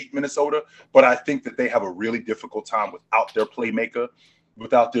they beat Minnesota, but I think that they have a really difficult time without their playmaker,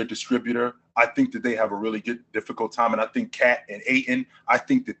 without their distributor. I think that they have a really difficult time. And I think Cat and Ayton, I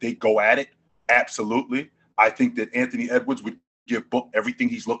think that they go at it. Absolutely. I think that Anthony Edwards would give Book everything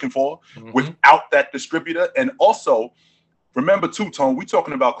he's looking for without that distributor. And also, remember too, Tone, we're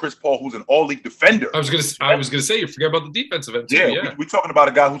talking about Chris Paul, who's an all-league defender. I was gonna say, you forget about the defensive end too. Yeah. We're talking about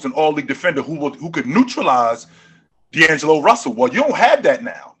a guy who's an all-league defender who could neutralize D'Angelo Russell. Well, you don't have that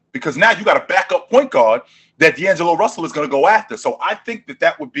now, because now you got a backup point guard that D'Angelo Russell is going to go after. So I think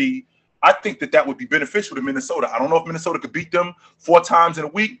that would be beneficial to Minnesota. I don't know if Minnesota could beat them 4 times in a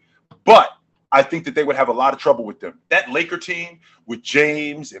week, but I think that they would have a lot of trouble with them. That Laker team with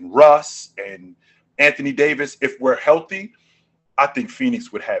James and Russ and Anthony Davis, if we're healthy, I think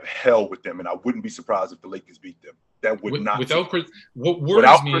Phoenix would have hell with them, and I wouldn't be surprised if the Lakers beat them. That would not without Chris.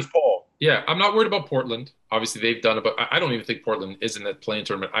 Without Chris Paul. Yeah, I'm not worried about Portland. Obviously, they've done it, but I don't even think Portland is in that play-in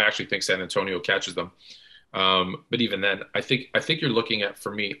tournament. I actually think San Antonio catches them. But even then, I think you're looking at,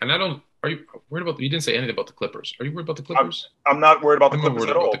 for me, and I don't. Are you worried about? You didn't say anything about the Clippers. Are you worried about the Clippers? I'm not worried about the Clippers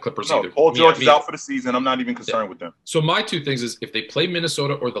at all. About the Clippers either. Paul George is out for the season. I'm not even concerned with them. So my 2 things is, if they play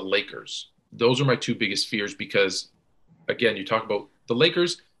Minnesota or the Lakers, those are my 2 biggest fears, because, again, you talk about the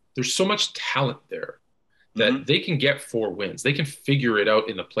Lakers. There's so much talent there that they can get 4 wins. They can figure it out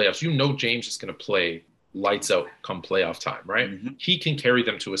in the playoffs. You know, James is going to play lights out come playoff time, right? He can carry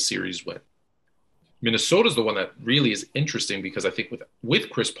them to a series win. Minnesota's the one that really is interesting, because I think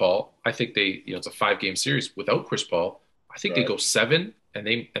with Chris Paul, I think they, it's a 5-game series. Without Chris Paul, I think they go 7,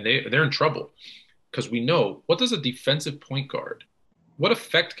 and they're in trouble, because we know, what does a defensive point guard, what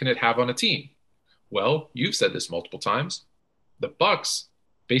effect can it have on a team? Well, you've said this multiple times. The Bucks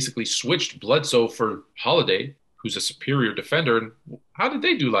basically switched Bledsoe for Holiday, who's a superior defender. And how did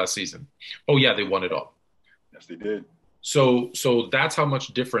they do last season? Oh yeah, they won it all. Yes, they did. So that's how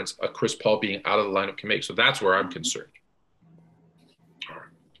much difference a Chris Paul being out of the lineup can make. So that's where I'm concerned. All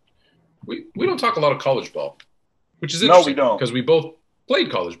right. We don't talk a lot of college ball, which is interesting. No, we don't, because we both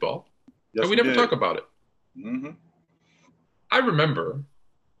played college ball, and we never talk about it. I remember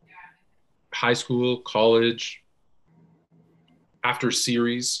high school, college, after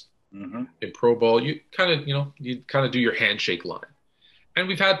series in pro ball, you kind of do your handshake line, and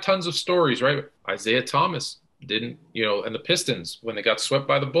we've had tons of stories, right? Isaiah Thomas didn't, and the Pistons, when they got swept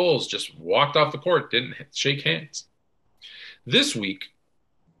by the Bulls, just walked off the court, didn't shake hands. This week,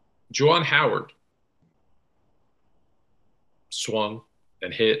 Juwan Howard swung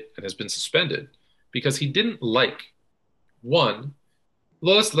and hit and has been suspended because he didn't like one.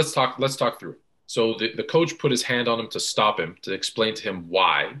 Let's talk through it. So the coach put his hand on him to stop him, to explain to him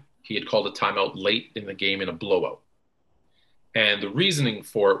why he had called a timeout late in the game in a blowout. And the reasoning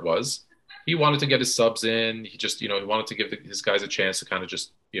for it was, he wanted to get his subs in. He just, he wanted to give his guys a chance to kind of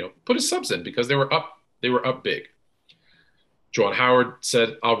just, put his subs in, because they were up big. Juwan Howard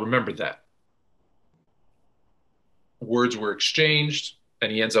said, "I'll remember that." Words were exchanged,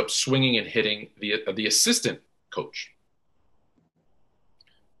 and he ends up swinging and hitting the assistant coach.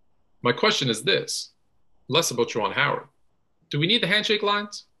 My question is this, less about Juwan Howard. Do we need the handshake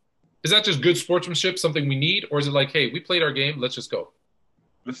lines? Is that just good sportsmanship, something we need? Or is it like, hey, we played our game, let's just go?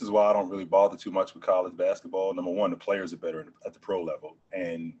 This is why I don't really bother too much with college basketball. Number one, the players are better at the pro level.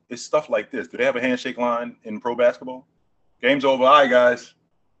 And it's stuff like this. Do they have a handshake line in pro basketball? Game's over. All right, guys.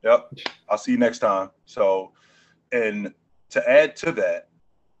 Yep. I'll see you next time. So, and to add to that,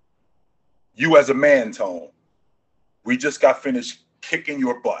 you as a man, Tone, we just got finished kicking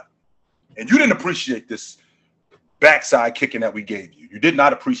your butt. And you didn't appreciate this backside kicking that we gave you. You did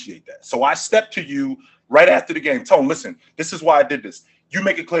not appreciate that. So I stepped to you right after the game. Tone, listen, this is why I did this. You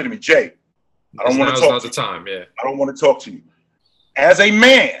make it clear to me, Jay, I don't want to talk to you. Time, yeah. I don't want to talk to you. As a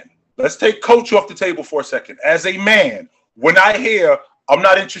man, let's take coach off the table for a second. As a man, when I hear I'm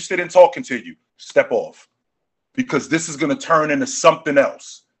not interested in talking to you, step off. Because this is going to turn into something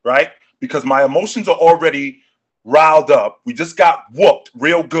else, right? Because my emotions are already riled up. We just got whooped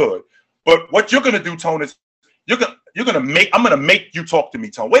real good. But what you're gonna do, Tone, is I'm gonna make you talk to me,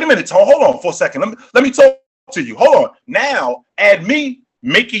 Tone. Wait a minute, Tone. Hold on for a second. Let me talk to you. Hold on. Now add me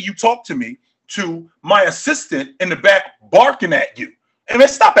making you talk to me to my assistant in the back barking at you. And man,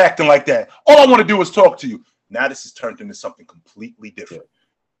 stop acting like that. All I want to do is talk to you. Now this has turned into something completely different.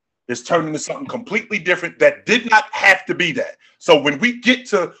 It's turned into something completely different that did not have to be that. So when we get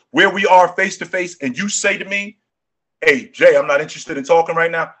to where we are face to face and you say to me, hey, Jay, I'm not interested in talking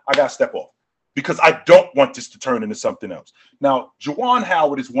right now, I got to step off because I don't want this to turn into something else. Now, Juwan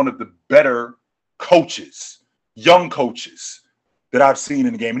Howard is one of the better coaches, young coaches that I've seen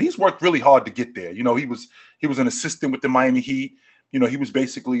in the game. And he's worked really hard to get there. You know, he was an assistant with the Miami Heat. You know, he was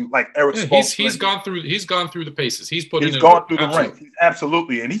basically like Eric Spoelstra. He's gone through the paces. He's gone through the ranks.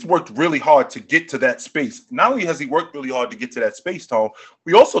 Absolutely. And he's worked really hard to get to that space. Not only has he worked really hard to get to that space, Tom,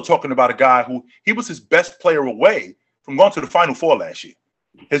 we also talking about a guy who he was his best player away from going to the Final Four last year.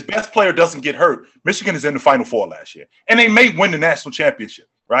 His best player doesn't get hurt. Michigan is in the Final Four last year. And they may win the national championship,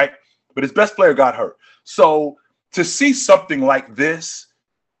 right? But his best player got hurt. So to see something like this,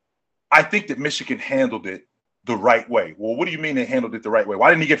 I think that Michigan handled it the right way. Well, what do you mean they handled it the right way?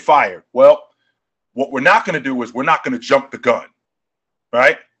 Why didn't he get fired? Well, what we're not going to do is we're not going to jump the gun,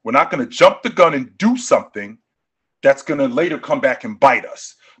 right? We're not going to jump the gun and do something that's going to later come back and bite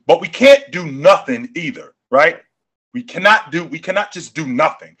us. But we can't do nothing either, right? We cannot just do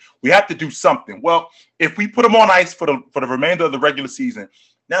nothing. We have to do something. Well, if we put them on ice for the remainder of the regular season,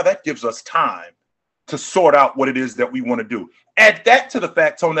 now that gives us time to sort out what it is that we want to do. Add that to the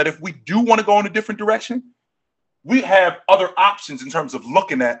fact, Tone, that if we do want to go in a different direction, we have other options in terms of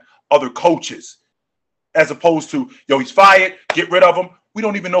looking at other coaches as opposed to, yo, he's fired, get rid of him. We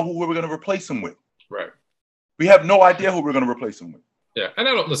don't even know who we're going to replace him with. Right. We have no idea who we're going to replace him with. Yeah. And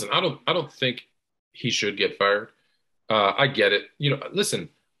I don't think he should get fired. I get it. You know, listen,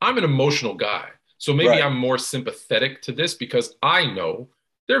 I'm an emotional guy. So maybe right. I'm more sympathetic to this because I know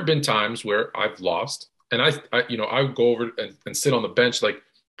there have been times where I've lost and I would go over and sit on the bench like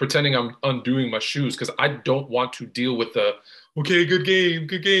pretending I'm undoing my shoes because I don't want to deal with the, okay, good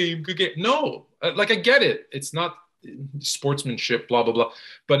game. No, like I get it. It's not sportsmanship, blah, blah, blah.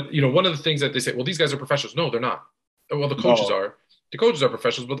 But, you know, one of the things that they say, well, these guys are professionals. No, they're not. Well, the coaches are. The coaches are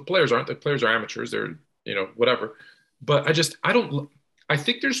professionals, but the players aren't. The players are amateurs. They're, you know, whatever. But I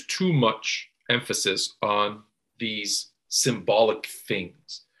think there's too much emphasis on these symbolic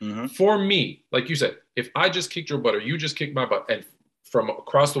things. Mm-hmm. For me, like you said, if I just kicked your butt or you just kicked my butt and from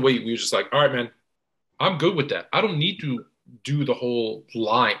across the way, we were just like, all right, man, I'm good with that. I don't need to do the whole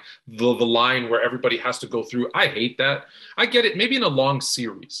line, the line where everybody has to go through. I hate that. I get it. Maybe in a long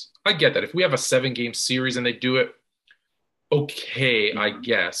series. I get that. If we have a 7-game series and they do it, okay, I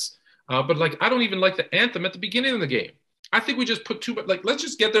guess. But like, I don't even like the anthem at the beginning of the game. I think we just put too much, like, let's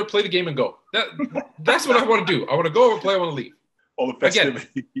just get there, play the game and go. That's what I want to do. I want to go over, play, I want to leave. All the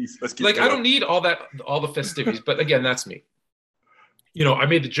festivities. Like, I don't need all the festivities, but again, that's me. You know, I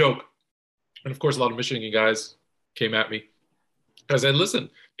made the joke, and of course, a lot of Michigan guys came at me. I said, listen,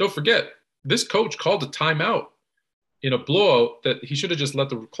 don't forget, this coach called a timeout in a blowout that he should have just let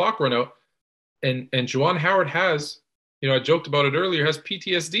the clock run out. And Juwan Howard has, you know, I joked about it earlier, has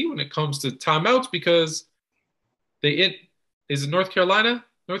PTSD when it comes to timeouts because is it North Carolina?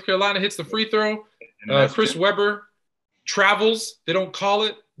 North Carolina hits the free throw. Chris Webber travels. They don't call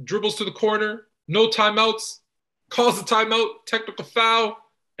it. Dribbles to the corner. No timeouts. Calls the timeout. Technical foul.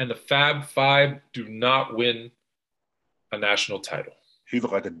 And the Fab Five do not win a national title. He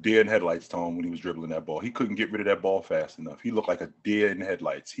looked like a deer in headlights, Tom, when he was dribbling that ball. He couldn't get rid of that ball fast enough. He looked like a deer in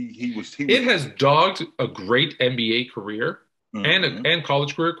headlights. It has dogged a great NBA career and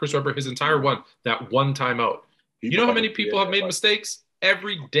college career. Chris Webber, his entire that one timeout. You know how many people have made mistakes?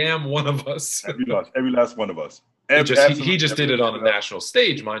 Every damn one of us. Every last one of us. He just did it on a national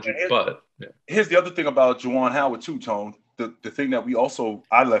stage, mind you. But yeah. Here's the other thing about Juwan Howard too, Tone. The thing that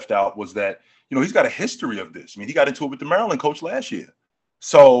I left out was that, you know, he's got a history of this. I mean, he got into it with the Maryland coach last year.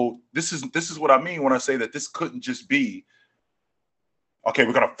 So this is what I mean when I say that this couldn't just be, okay,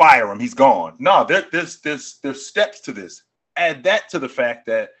 we're gonna fire him, he's gone. No, there's steps to this. Add that to the fact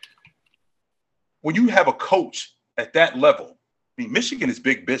that when you have a coach at that level, I mean, Michigan is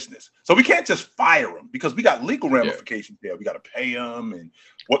big business. So we can't just fire him because we got legal ramifications there. We got to pay him and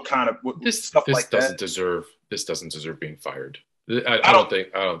stuff like that. This doesn't deserve being fired. I don't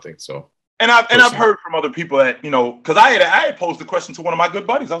think so. And I've heard from other people that, you know, because I had posed the question to one of my good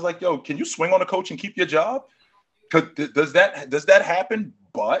buddies. I was like, yo, can you swing on a coach and keep your job? Does that happen?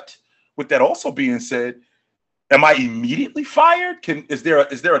 But with that also being said, am I immediately fired? Is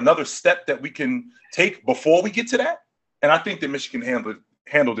there another step that we can take before we get to that? And I think that Michigan handled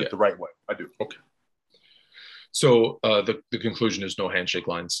handled it the right way. I do. Okay. So the conclusion is no handshake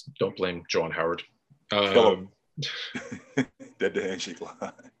lines. Don't blame Juwan Howard. Dead the handshake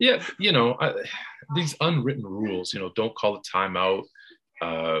line. Yeah, these unwritten rules. Don't call a timeout.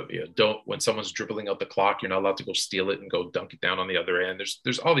 Don't, when someone's dribbling out the clock, you're not allowed to go steal it and go dunk it down on the other end.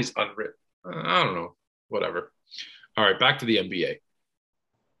 There's all these unwritten. I don't know. Whatever. All right, back to the NBA.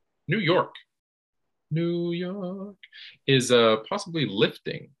 New York is possibly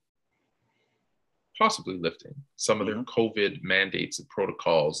lifting some of their COVID mandates and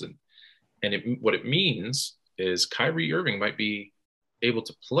protocols, and what it means is Kyrie Irving might be able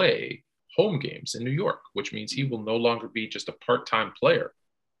to play home games in New York, which means he will no longer be just a part-time player.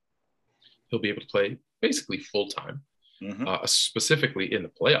 He'll be able to play basically full-time. Specifically in the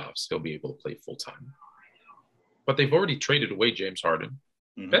playoffs, he'll be able to play full-time. But they've already traded away James Harden.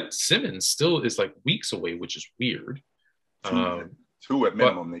 Ben Simmons still is like weeks away, which is weird. Two at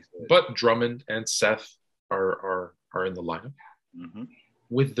minimum, they said. But Drummond and Seth are in the lineup.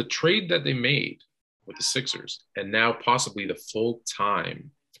 With the trade that they made with the Sixers, and now possibly the full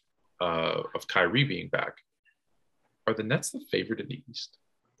time of Kyrie being back, are the Nets the favorite in the East?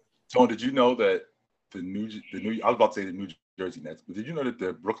 Tone, did you know that the New I was about to say the New Jersey Nets, but did you know that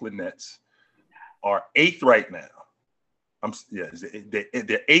the Brooklyn Nets are 8th right now? They're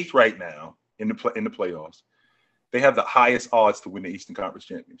 8th right now in the playoffs. They have the highest odds to win the Eastern Conference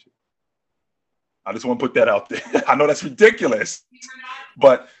Championship. I just want to put that out there. I know that's ridiculous,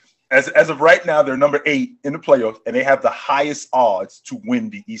 but as of right now, they're number 8 in the playoffs, and they have the highest odds to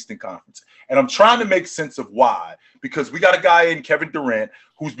win the Eastern Conference. And I'm trying to make sense of why, because we got a guy in Kevin Durant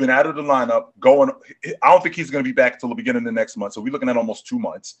who's been out of the lineup I don't think he's going to be back until the beginning of the next month. So we're looking at almost 2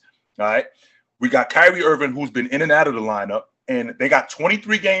 months. All right. We got Kyrie Irving, who's been in and out of the lineup, and they got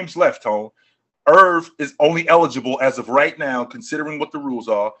 23 games left, Tone. Irv is only eligible as of right now, considering what the rules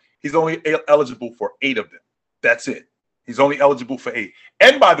are. He's only eligible for 8 of them. That's it. He's only eligible for 8.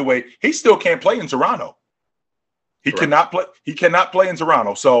 And by the way, he still can't play in Toronto. He cannot play. He cannot play in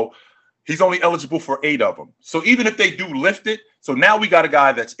Toronto. So he's only eligible for 8 of them. So even if they do lift it, so now we got a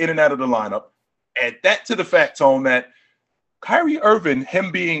guy that's in and out of the lineup. Add that to the fact, Tone, that Kyrie Irving,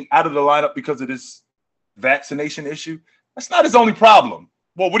 him being out of the lineup because of this vaccination issue, that's not his only problem.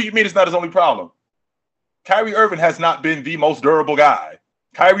 Well, what do you mean it's not his only problem? Kyrie Irving has not been the most durable guy.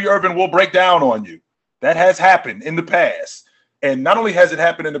 Kyrie Irving will break down on you. That has happened in the past. And not only has it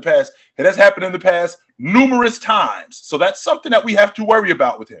happened in the past, it has happened in the past numerous times. So that's something that we have to worry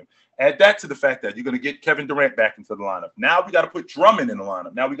about with him. Add that to the fact that you're going to get Kevin Durant back into the lineup. Now we got to put Drummond in the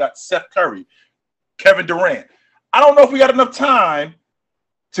lineup. Now we got Seth Curry, Kevin Durant. I don't know if we got enough time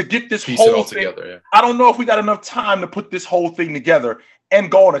to get this whole thing together. Yeah. I don't know if we got enough time to put this whole thing together and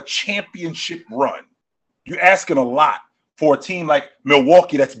go on a championship run. You're asking a lot for a team like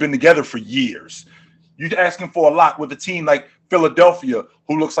Milwaukee that's been together for years. You're asking for a lot with a team like Philadelphia,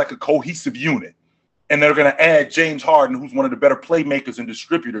 who looks like a cohesive unit. And they're going to add James Harden, who's one of the better playmakers and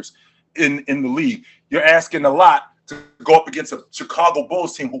distributors in the league. You're asking a lot to go up against a Chicago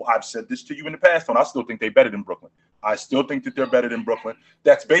Bulls team who, I've said this to you in the past, and I still think they're better than Brooklyn. I still think that they're better than Brooklyn.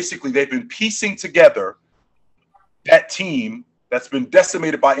 That's basically, they've been piecing together that team that's been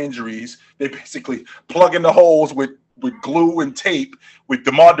decimated by injuries. They basically plug in the holes with glue and tape with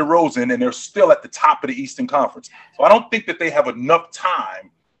DeMar DeRozan, and they're still at the top of the Eastern Conference. So I don't think that they have enough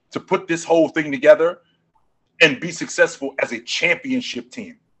time to put this whole thing together and be successful as a championship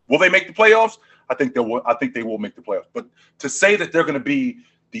team. Will they make the playoffs? I think they will. I think they will make the playoffs. But to say that they're going to be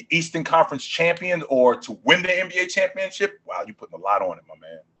the Eastern Conference champion or to win the NBA championship, wow, you're putting a lot on it, my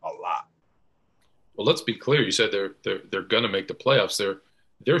man. A lot. Well, let's be clear. You said they're going to make the playoffs.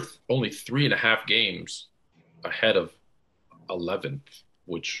 They're only 3.5 games ahead of 11th,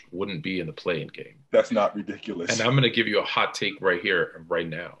 which wouldn't be in the play-in game. That's not ridiculous. And I'm going to give you a hot take right here and right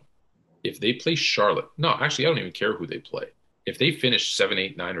now. If they play Charlotte, no, actually, I don't even care who they play. If they finish 7,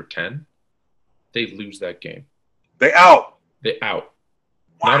 8, 9, or 10, they lose that game. They out. They out.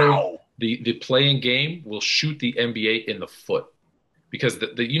 Wow. Not only the play-in game will shoot the NBA in the foot because they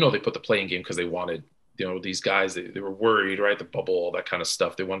put the play-in game because they wanted these guys. They were worried, right? The bubble, all that kind of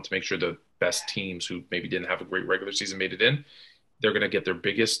stuff. They wanted to make sure the best teams who maybe didn't have a great regular season made it in. They're going to get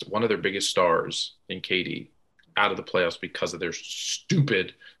one of their biggest stars in KD out of the playoffs because of their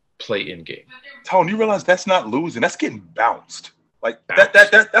stupid play-in game. Tone, you realize that's not losing. That's getting bounced. Like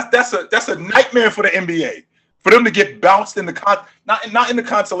that's a nightmare for the NBA. For them to get bounced in the not in the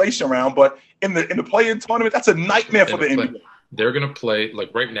consolation round, but in the play-in tournament, that's a nightmare for the NBA. They're going to play, like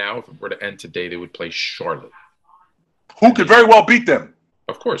right now, if it were to end today, they would play Charlotte. Who could very well beat them.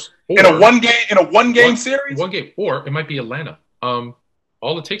 Of course. In a one game series? One game. Or it might be Atlanta.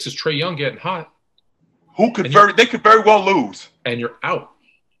 All it takes is Trae Young getting hot. They could very well lose. And you're out.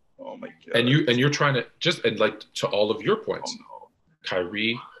 Oh my God. And you're trying to just, and like to all of your points,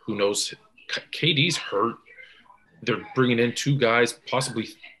 Kyrie, who knows, KD's hurt. They're bringing in two guys,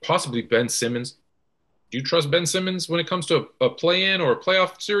 possibly Ben Simmons. Do you trust Ben Simmons when it comes to a play-in or a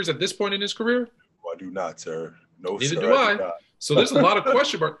playoff series at this point in his career? I do not, sir. No, neither sir, do I. do So there's a lot of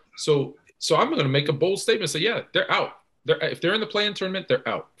question mark. So I'm going to make a bold statement and say, yeah, they're out. If they're in the play-in tournament, they're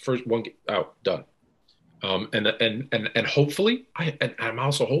out. First one out, done. And hopefully, I'm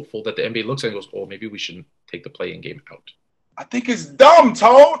also hopeful that the NBA looks at it and goes, oh, maybe we shouldn't take the play-in game out. I think it's dumb,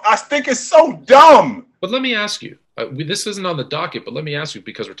 Tone. I think it's so dumb. But let me ask you, this isn't on the docket, but let me ask you,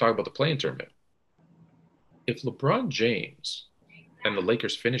 because we're talking about the play-in tournament. If LeBron James and the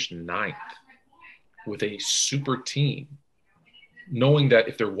Lakers finish 9th with a super team, knowing that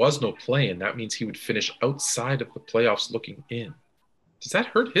if there was no play-in, that means he would finish outside of the playoffs looking in. Does that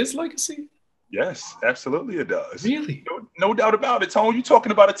hurt his legacy? Yes, absolutely it does. Really? No doubt about it, Tone. You're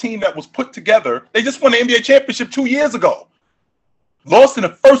talking about a team that was put together. They just won the NBA championship 2 years ago. Lost in the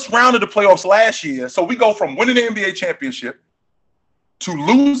first round of the playoffs last year. So we go from winning the NBA championship to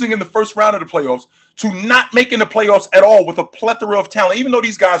losing in the first round of the playoffs to not making the playoffs at all with a plethora of talent, even though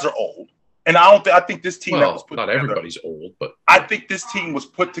these guys are old. And I think this team that was put together, everybody's old, but I think this team was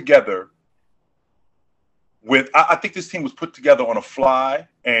put together I think this team was put together on a fly,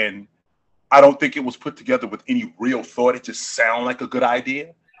 and I don't think it was put together with any real thought. It just sounded like a good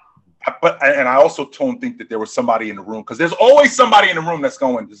idea. And I also don't think that there was somebody in the room, because there's always somebody in the room that's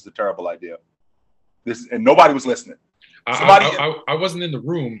going, this is a terrible idea. And nobody was listening. I wasn't in the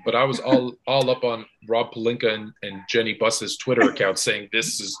room, but I was all up on Rob Pelinka and Jenny Buss's Twitter account saying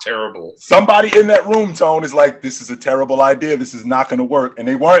this is terrible. Somebody in that room, Tone, is like, this is a terrible idea. This is not going to work. And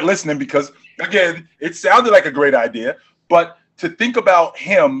they weren't listening because, again, it sounded like a great idea. But to think about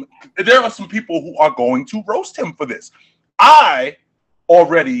him, there are some people who are going to roast him for this. I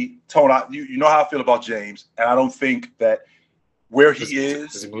already, Tone, you know how I feel about James, and I don't think that where he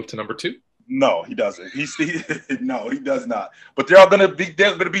is. Does he move to number 2? No, he doesn't. No, he does not. But there's going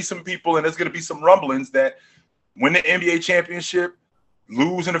to be some people, and there's going to be some rumblings that win the NBA championship,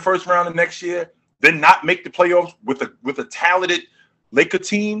 lose in the first round of next year, then not make the playoffs with a talented Laker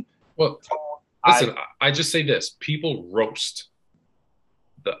team. Well, listen, I just say this: people roast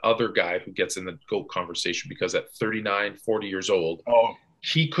the other guy who gets in the GOAT conversation because at 39, 40 years old,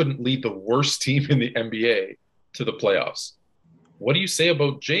 he couldn't lead the worst team in the NBA to the playoffs. What do you say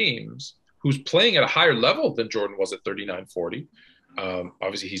about James, who's playing at a higher level than Jordan was at 39, 40?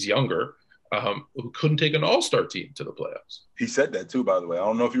 Obviously, he's younger, who couldn't take an all-star team to the playoffs. He said that too, by the way. I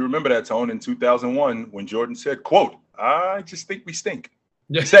don't know if you remember that, Tone, in 2001 when Jordan said, quote, I just think we stink.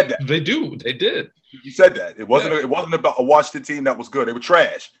 Yeah, he said that. They did. He said that. It wasn't about a Washington team that was good. They were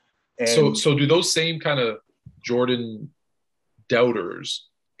trash. And so do those same kind of Jordan doubters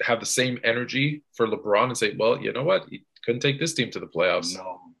have the same energy for LeBron and say, well, you know what? He couldn't take this team to the playoffs.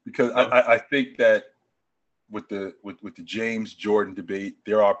 No, because I think that with the James Jordan debate,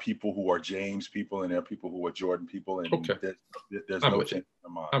 there are people who are James people and there are people who are Jordan people, and there's no change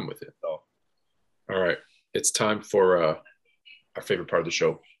in my mind. I'm with it. So. All right, it's time for our favorite part of the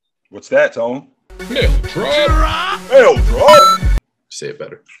show. What's that, Tone? Mail drop. Mail drop. Say it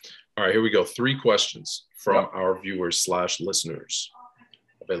better. All right, here we go. 3 questions from our viewers / listeners,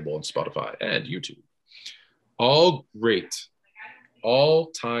 available on Spotify and YouTube.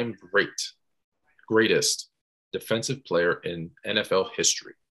 All-time greatest defensive player in NFL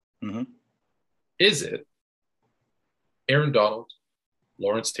history. Mm-hmm. Is it Aaron Donald,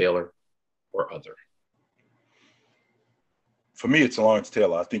 Lawrence Taylor, or other? For me, it's Lawrence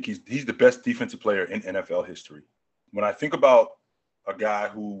Taylor. I think he's the best defensive player in NFL history. When I think about a guy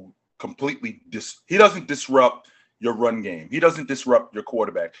who completely he doesn't disrupt your run game. He doesn't disrupt your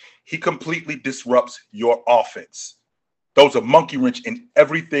quarterback. He completely disrupts your offense. Those are monkey wrench in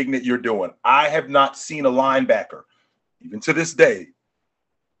everything that you're doing. I have not seen a linebacker, even to this day,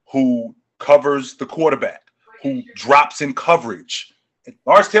 who covers the quarterback, who drops in coverage.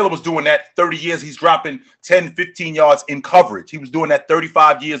 Lawrence Taylor was doing that 30 years. He's dropping 10, 15 yards in coverage. He was doing that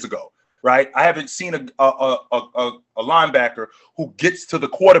 35 years ago, right? I haven't seen a linebacker who gets to the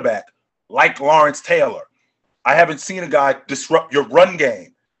quarterback like Lawrence Taylor. I haven't seen a guy disrupt your run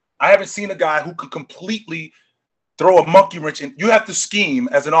game. I haven't seen a guy who can completely throw a monkey wrench in. You have to scheme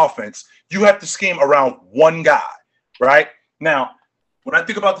as an offense. You have to scheme around one guy, right? Now, when I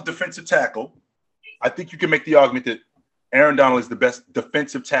think about the defensive tackle, I think you can make the argument that Aaron Donald is the best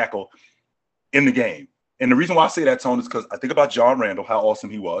defensive tackle in the game. And the reason why I say that, Tone, is because I think about John Randall, how awesome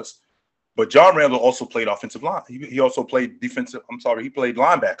he was. But John Randall also played offensive line. He also played defensive. He played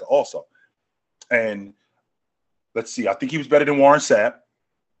linebacker also. And let's see, I think he was better than Warren Sapp.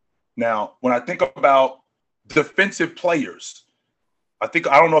 Now, when I think about defensive players, I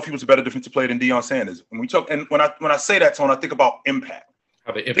don't know if he was a better defensive player than Deion Sanders. When I say that, Tone, I think about impact.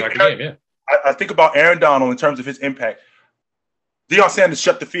 How they impact the game, yeah. I think about Aaron Donald in terms of his impact. Deion Sanders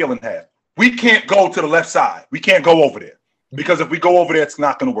shut the field in half. We can't go to the left side. We can't go over there. Because if we go over there, it's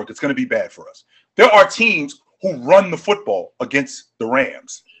not going to work. It's going to be bad for us. There are teams who run the football against the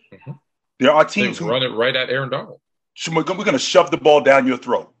Rams. Mm-hmm. There are teams who run it right at Aaron Donald. We're going to shove the ball down your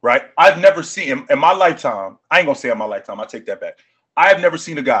throat, right? I've never seen in my lifetime. I ain't going to say in my lifetime. I take that back. I have never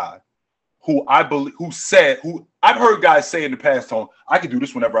seen a guy who I've heard guys say in the past, Tone, I can do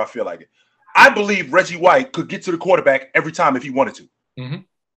this whenever I feel like it. I believe Reggie White could get to the quarterback every time if he wanted to. Mm-hmm.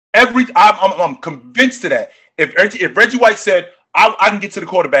 I'm convinced of that. If Reggie White said, I can get to the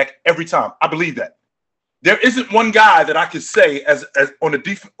quarterback every time, I believe that. There isn't one guy that I could say as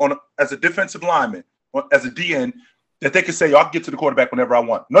a defensive lineman, as a DN, that they could say, I can get to the quarterback whenever I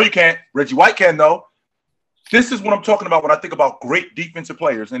want. No, you can't. Reggie White can, though. This is what I'm talking about when I think about great defensive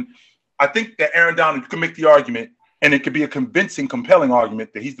players. And I think that Aaron Donald, you can make the argument, and it could be a convincing, compelling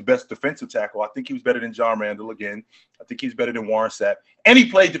argument that he's the best defensive tackle. I think he was better than John Randall again. I think he's better than Warren Sapp. And he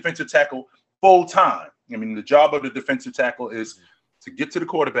played defensive tackle full time. I mean, the job of the defensive tackle is to get to the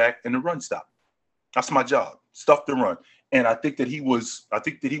quarterback and the run stop. That's my job. Stuff the run. And I think that he was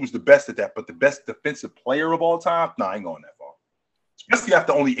the best at that. But the best defensive player of all time, I ain't going that far. Especially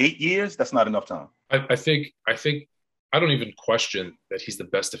after only 8 years, that's not enough time. I think I don't even question that he's the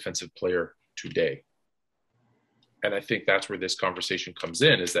best defensive player today. And I think that's where this conversation comes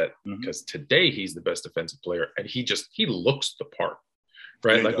in, is that because today he's the best defensive player and he looks the part.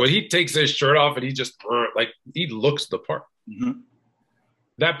 Right. Yeah, like when he takes his shirt off and he looks the part. Mm-hmm.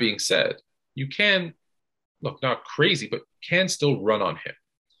 That being said, you can look not crazy, but can still run on him.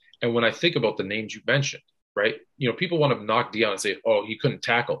 And when I think about the names you mentioned, right, people want to knock Deion and say, oh, he couldn't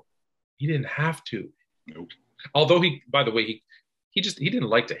tackle. He didn't have to. Nope. Although by the way, he didn't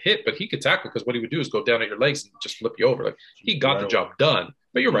like to hit, but he could tackle because what he would do is go down at your legs and just flip you over. Like he got the job done.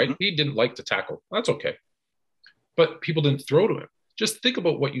 But you're right. He didn't like to tackle. That's okay. But people didn't throw to him. Just think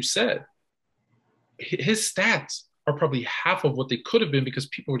about what you said. His stats are probably half of what they could have been because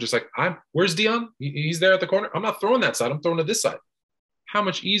people were just like, where's Deion? He's there at the corner. I'm not throwing that side. I'm throwing to this side. How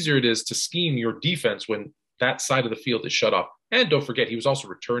much easier it is to scheme your defense when that side of the field is shut off. And don't forget, he was also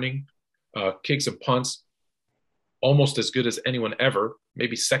returning kicks and punts almost as good as anyone ever,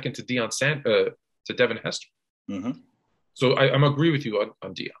 maybe second to to Devin Hester. Mm-hmm. So I'm agree with you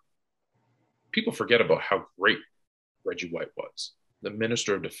on Deion. People forget about how great Reggie White was. The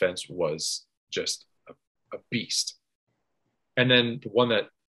Minister of Defense was just a beast. And then the one that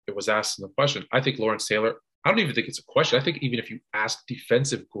it was asked in the question, I think Lawrence Taylor, I don't even think it's a question. I think even if you ask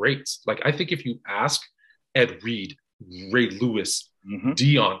defensive greats, like I think if you ask Ed Reed, Ray Lewis,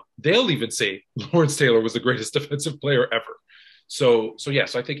 Deion, they'll even say Lawrence Taylor was the greatest defensive player ever. So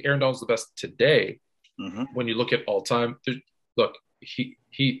I think Aaron Donald's the best today. Mm-hmm. When you look at all time, look,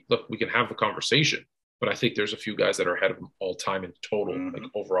 we can have the conversation, but I think there's a few guys that are ahead of him all time in total, like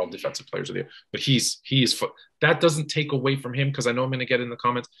overall defensive players of the year. But he is that doesn't take away from him, because I know I'm going to get in the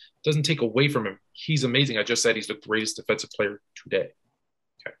comments. Doesn't take away from him. He's amazing. I just said he's the greatest defensive player today.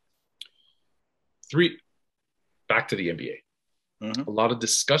 Okay. 3. Back to the NBA. Mm-hmm. A lot of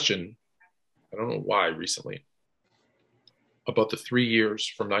discussion. I don't know why recently about the 3 years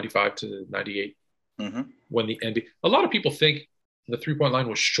from 95 to 98 when the NBA. A lot of people think the 3-point line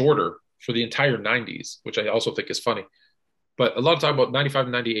was shorter for the entire 90s, which I also think is funny. But a lot of talk about 95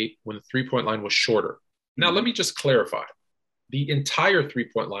 and 98 when the 3-point line was shorter. Now, let me just clarify. The entire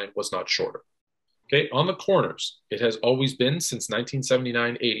 3-point line was not shorter. Okay, on the corners, it has always been since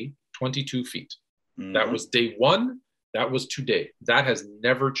 1979-80, 22 feet. Mm-hmm. That was day one. That was today. That has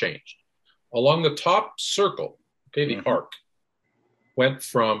never changed. Along the top circle, okay, the arc went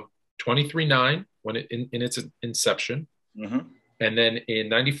from 23.9 when it in its inception. And then in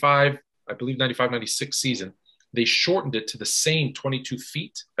 95, I believe 95-96 season, they shortened it to the same 22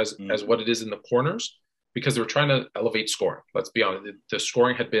 feet as what it is in the corners, because they were trying to elevate scoring. Let's be honest. The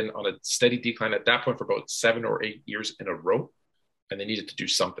scoring had been on a steady decline at that point for about 7 or 8 years in a row, and they needed to do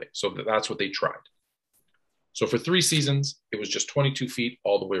something. So that's what they tried. So for 3 seasons, it was just 22 feet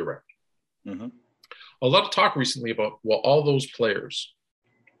all the way around. A lot of talk recently about, well, all those players,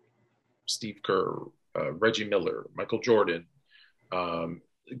 Steve Kerr, Reggie Miller, Michael Jordan,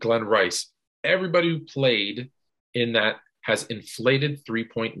 Glenn Rice, everybody who played in that has inflated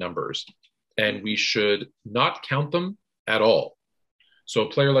 3-point numbers, and we should not count them at all. So a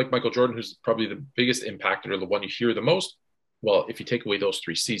player like Michael Jordan, who's probably the biggest impactor or the one you hear the most, well, if you take away those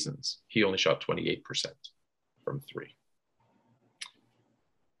 3 seasons, he only shot 28% from 3.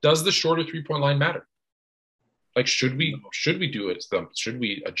 Does the shorter 3-point line matter? Like, should we do it? Should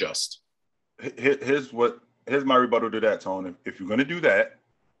we adjust? Here's my rebuttal to that, Tone. If you're going to do that,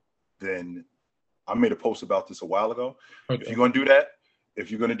 then I made a post about this a while ago. Okay. If you're going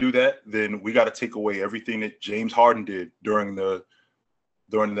to do that, then we got to take away everything that James Harden did during the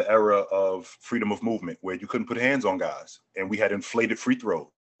era of freedom of movement, where you couldn't put hands on guys, and we had inflated free throws.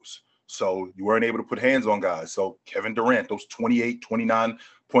 So you weren't able to put hands on guys. So Kevin Durant, those 28, 29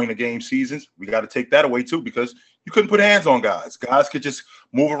 point a game seasons, we got to take that away too, because you couldn't put hands on guys. Guys could just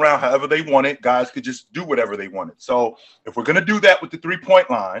move around however they wanted. Guys could just do whatever they wanted. So if we're going to do that with the 3-point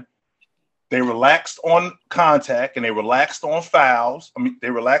line, they relaxed on contact and they relaxed on fouls. I mean, they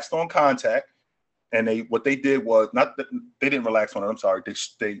relaxed on contact, and what they did was not that they didn't relax on it. I'm sorry.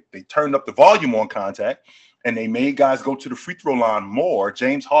 They turned up the volume on contact, and they made guys go to the free throw line more.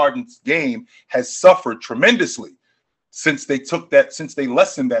 James Harden's game has suffered tremendously since they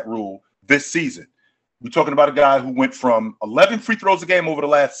lessened that rule this season. We're talking about a guy who went from 11 free throws a game over the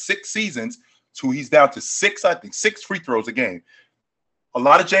last 6 seasons to he's down to 6 free throws a game. A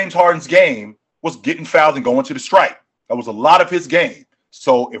lot of James Harden's game was getting fouled and going to the stripe. That was a lot of his game.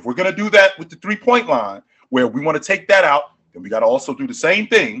 So if we're going to do that with the 3-point line, where we want to take that out, then we got to also do the same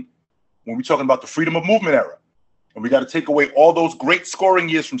thing when we're talking about the freedom of movement era. And we got to take away all those great scoring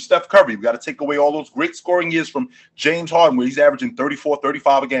years from Steph Curry. We got to take away all those great scoring years from James Harden, where he's averaging 34,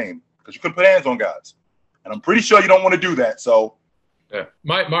 35 a game, because you couldn't put hands on guys. And I'm pretty sure you don't want to do that. So, yeah,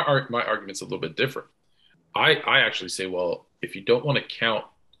 my argument's a little bit different. I actually say, well, if you don't want to count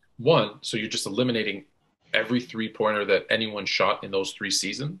one, so you're just eliminating every 3-pointer that anyone shot in those 3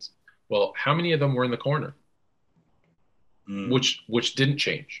 seasons. Well, how many of them were in the corner? Which didn't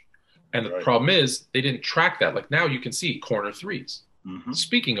change. And the problem is they didn't track that. Like, now you can see corner 3s. Mm-hmm.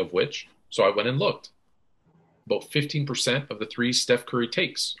 Speaking of which, so I went and looked. About 15% of the 3s Steph Curry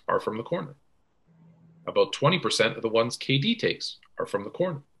takes are from the corner. About 20% of the ones KD takes are from the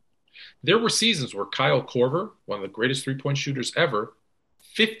corner. There were seasons where Kyle Korver, one of the greatest 3-point shooters ever,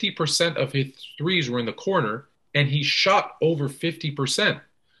 50% of his 3s were in the corner, and he shot over 50%.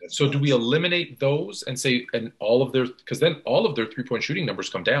 So do we eliminate those and say, and all of their, because then all of their 3-point shooting numbers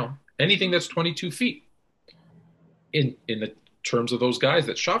come down. Anything that's 22 feet in the terms of those guys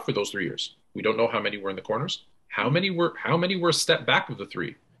that shot for those 3 years. We don't know how many were in the corners. How many were a step back of the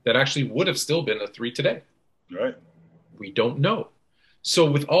 3 that actually would have still been a 3 today? Right. We don't know. So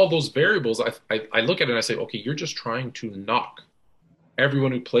with all those variables, I look at it and I say, okay, you're just trying to knock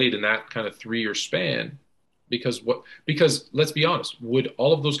everyone who played in that kind of 3-year span. Because let's be honest, would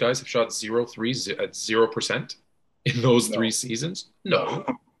all of those guys have shot 0 threes at 0% in those 3 seasons? No.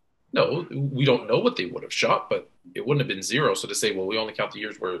 No, we don't know what they would have shot, but it wouldn't have been 0. So to say, well, we only count the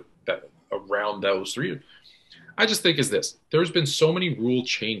years where that around those 3, I just think is this. There's been so many rule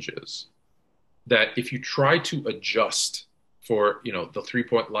changes that if you try to adjust for, the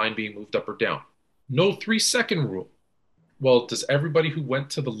 3-point line being moved up or down, no 3-second rule. Well, does everybody who went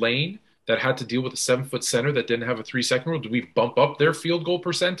to the lane that had to deal with a 7-foot center that didn't have a 3-second rule, do we bump up their field goal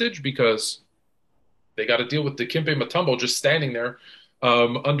percentage because they got to deal with Dikembe Mutombo just standing there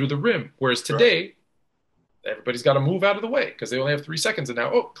under the rim? Whereas today, everybody's got to move out of the way because they only have 3 seconds, and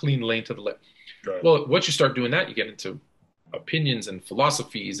now, clean lane to the left. Right. Well, once you start doing that, you get into opinions and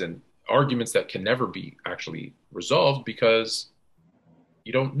philosophies and arguments that can never be actually resolved because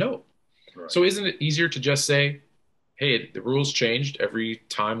you don't know. Right. So isn't it easier to just say, hey, the rules changed every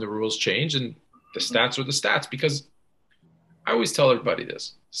time the rules change, and the stats are the stats? Because I always tell everybody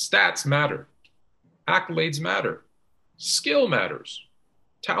this. Stats matter. Accolades matter. Skill matters.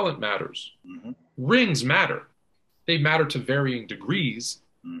 Talent matters. Mm-hmm. Rings matter. They matter to varying degrees,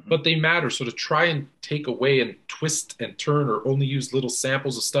 but they matter. So to try and take away and twist and turn or only use little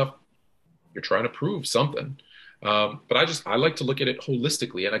samples of stuff, you're trying to prove something. But I like to look at it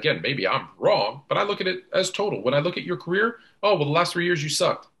holistically. And again, maybe I'm wrong, but I look at it as total. When I look at your career, the last 3 years you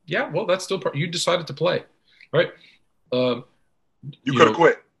sucked. Yeah, well, that's still part. You decided to play, right? You could have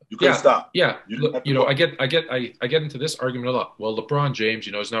quit. You could have stopped. Yeah, I get into this argument a lot. Well, LeBron James,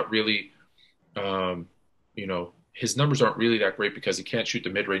 is not really, his numbers aren't really that great because he can't shoot the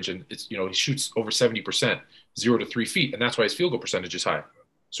mid range, and it's he shoots over 70%, 0 to 3 feet, and that's why his field goal percentage is high.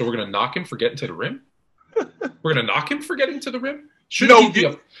 So we're gonna knock him for getting to the rim. We're going to knock him for getting to the rim? Shouldn't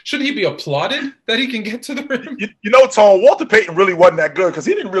he be applauded that he can get to the rim? Tom, Walter Payton really wasn't that good because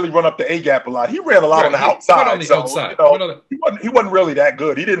he didn't really run up the A-gap a lot. He ran a lot on the outside. He wasn't really that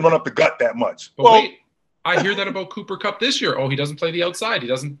good. He didn't run up the gut that much. But I hear that about Cooper Kupp this year. Oh, he doesn't play the outside. He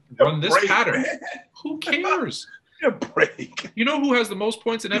doesn't run this pattern. Man. Who cares? A break. You know who has the most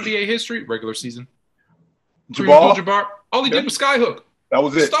points in NBA history? Regular season. Jabbar. All he did was skyhook. That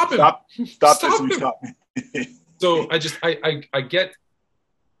was it. Stop him. Stop him. Stop him. So I get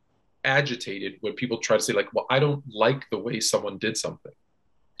agitated when people try to say like, well, I don't like the way someone did something.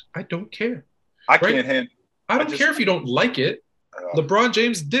 I don't care. I can't handle. I don't care if you don't like it. LeBron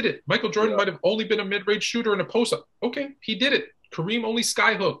James did it. Michael Jordan might have only been a mid-range shooter and a post-up. Okay, he did it. Kareem only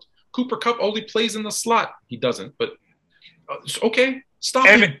skyhooked. Cooper Kupp only plays in the slot. He doesn't, but okay, stop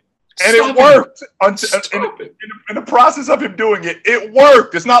him. And it worked. In the process of him doing it, it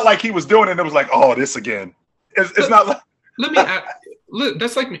worked. It's not like he was doing it and it was like, oh, this again. It's not like. Let me add,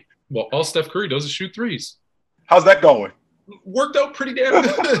 that's like me. Well, all Steph Curry does is shoot threes. How's that going? Worked out pretty damn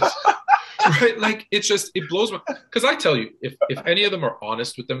good. Right? Like, it blows my, because I tell you, if any of them are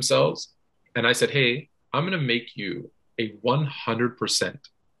honest with themselves, and I said, hey, I'm going to make you a 100%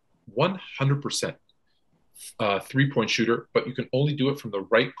 three-point shooter, but you can only do it from the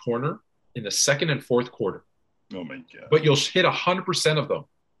right corner in the second and fourth quarter. Oh my God. But you'll hit 100% of them.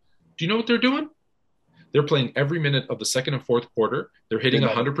 Do you know what they're doing? They're playing every minute of the second and fourth quarter. They're hitting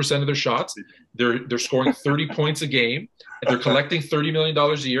 100% of their shots. They're scoring 30 points a game. And they're collecting $30 million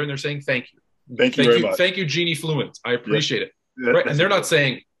a year, and they're saying thank you. Thank you very much. Thank you, Genie Fluent. I appreciate it. Right? And they're not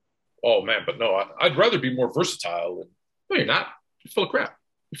saying, oh, man, but no, I'd rather be more versatile. No, you're not. You're full of crap.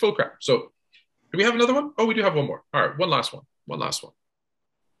 You're full of crap. So do we have another one? Oh, we do have one more. All right, one last one.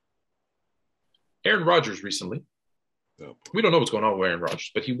 Aaron Rodgers recently. We don't know what's going on with Aaron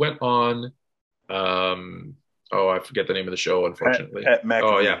Rodgers, but he went on I forget the name of the show, unfortunately. Pat McAfee.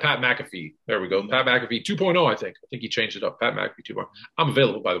 Oh, yeah, Pat McAfee. There we go. Pat McAfee 2.0, I think. I think he changed it up. Pat McAfee 2.0. I'm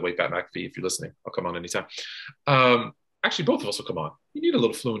available, by the way, Pat McAfee, if you're listening. I'll come on anytime. Actually, both of us will come on. You need a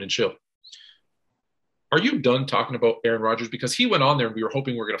little fluent and chill. Are you done talking about Aaron Rodgers? Because he went on there and we were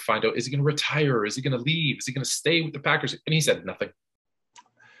hoping we were going to find out, is he going to retire? Is he going to leave? Is he going to stay with the Packers? And he said nothing.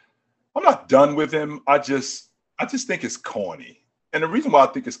 I'm not done with him. I just think it's corny. And the reason why I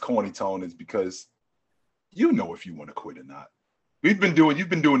think it's corny, Tone, is because you know if you want to quit or not. You've been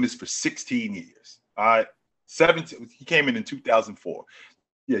doing this for 16 years. All right. 17. He came in 2004.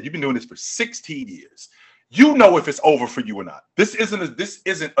 Yeah, you've been doing this for 16 years. You know if it's over for you or not. This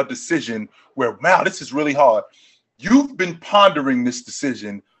isn't a decision where, wow, this is really hard. You've been pondering this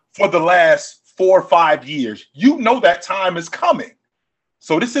decision for the last 4 or 5 years. You know that time is coming.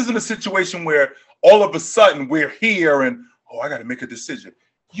 So this isn't a situation where all of a sudden we're here and, I got to make a decision.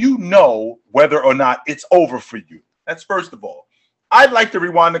 You know whether or not it's over for you. That's first of all. I'd like to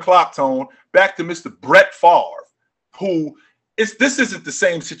rewind the clock, Tone, back to Mr. Brett Favre, this isn't the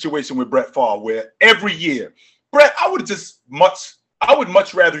same situation with Brett Favre where every year, Brett, I would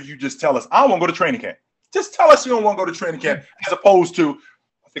much rather you just tell us, I don't want to go to training camp. Just tell us you don't want to go to training camp, as opposed to,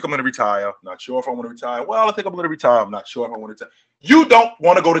 I think I'm going to retire. Not sure if I want to retire. Well, I think I'm going to retire. I'm not sure if I want to retire. You don't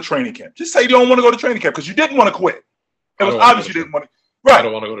want to go to training camp. Just say you don't want to go to training camp because you didn't want to quit. It was obvious you didn't want to. Right. I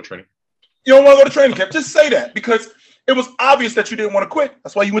don't want to go to training. You don't want to go to training camp. Just say that because it was obvious that you didn't want to quit.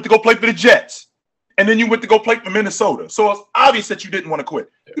 That's why you went to go play for the Jets. And then you went to go play for Minnesota. So it's obvious that you didn't want to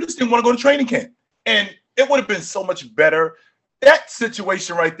quit. You just didn't want to go to training camp. And it would have been so much better. That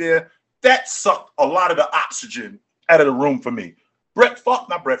situation right there, that sucked a lot of the oxygen out of the room for me.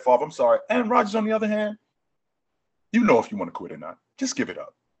 Not Brett Favre, I'm sorry. Aaron Rodgers, on the other hand, you know if you want to quit or not. Just give it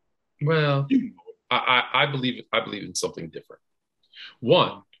up. Well, I believe in something different.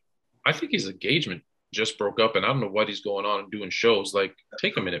 One, I think his engagement just broke up, and I don't know what he's going on and doing shows. Like,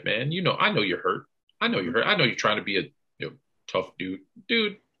 take a minute, man. I know you're hurt. I know you're trying to be a tough dude.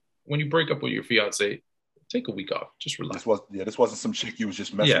 Dude, when you break up with your fiance, take a week off. Just relax. This wasn't some chick you was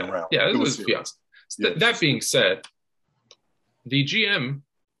just messing around. Yeah, it was fiance. That being said, the GM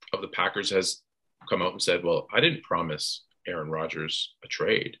of the Packers has come out and said, well, I didn't promise Aaron Rodgers a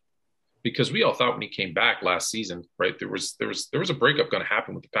trade. Because we all thought when he came back last season, right, there was a breakup going to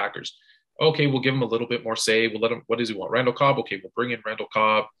happen with the Packers. Okay, we'll give him a little bit more say. We'll let him. What does he want? Randall Cobb. Okay, we'll bring in Randall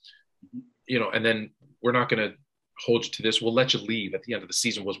Cobb. And then we're not going to hold you to this. We'll let you leave at the end of the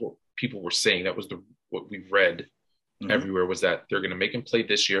season. Was what people were saying. That was what we read everywhere, was that they're going to make him play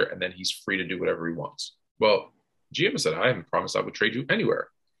this year, and then he's free to do whatever he wants. Well, GM said, I haven't promised I would trade you anywhere.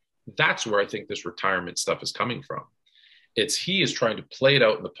 That's where I think this retirement stuff is coming from. He is trying to play it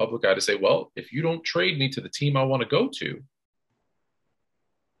out in the public eye to say, well, if you don't trade me to the team I want to go to,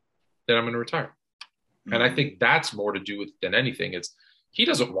 then I'm going to retire. Mm-hmm. And I think that's more to do with than anything. He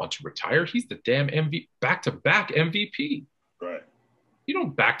doesn't want to retire. He's the damn back-to-back MVP. Right. You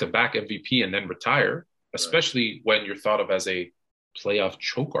don't back-to-back MVP and then retire, especially when you're thought of as a playoff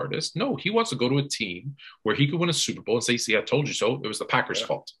choke artist. No, he wants to go to a team where he could win a Super Bowl and say, see, I told you so. It was the Packers'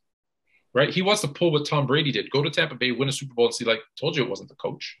 fault. Right? He wants to pull what Tom Brady did. Go to Tampa Bay, win a Super Bowl and see, like, told you it wasn't the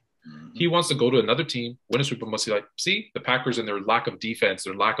coach. Mm-hmm. He wants to go to another team, win a Super Bowl and see, like, see, the Packers and their lack of defense,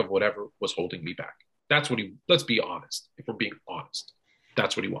 their lack of whatever was holding me back. That's what let's be honest. If we're being honest,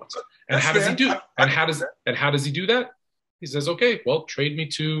 that's what he wants. And how does he do it? And how does he do that? He says, okay, well, trade me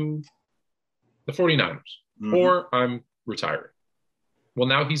to the 49ers or I'm retiring. Well,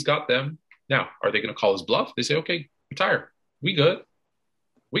 now he's got them. Now, are they going to call his bluff? They say, okay, retire. We good.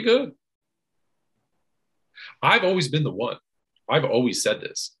 I've always been the one. I've always said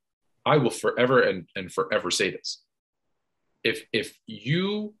this. I will forever and forever say this. If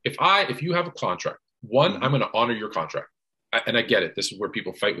you have a contract, one, I'm going to honor your contract. And I get it. This is where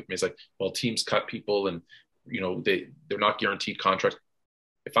people fight with me. It's like, well, teams cut people and, they're not guaranteed contracts.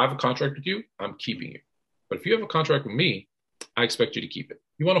 If I have a contract with you, I'm keeping you. But if you have a contract with me, I expect you to keep it.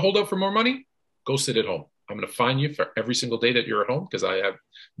 You want to hold out for more money? Go sit at home. I'm going to fine you for every single day that you're at home because I have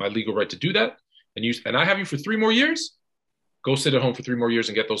my legal right to do that. And I have you for 3 more years. Go sit at home for 3 more years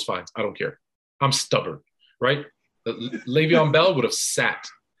and get those fines. I don't care. I'm stubborn, right? Le'Veon Bell would have sat.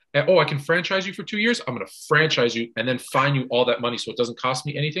 And, I can franchise you for 2 years. I'm going to franchise you and then fine you all that money so it doesn't cost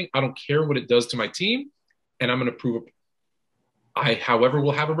me anything. I don't care what it does to my team. And I'm going to prove it. I, however,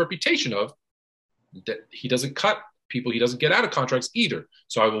 will have a reputation of that he doesn't cut people. He doesn't get out of contracts either.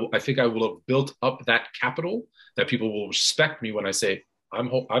 So I think I will have built up that capital that people will respect me when I say,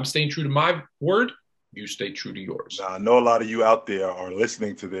 I'm staying true to my word. You stay true to yours. Now, I know a lot of you out there are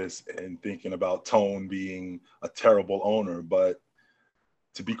listening to this and thinking about Tone being a terrible owner, but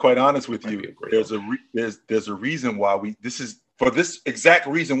to be quite honest with you, there's a reason why for this exact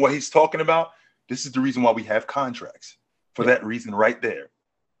reason what he's talking about. This is the reason why we have contracts. For that reason right there.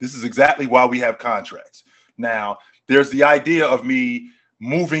 This is exactly why we have contracts. Now, there's the idea of me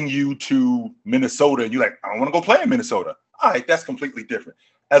moving you to Minnesota and you're like, I don't want to go play in Minnesota. All right, that's completely different.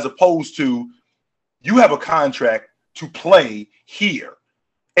 As opposed to you have a contract to play here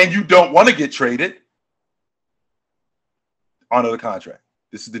and you don't want to get traded. Honor the contract.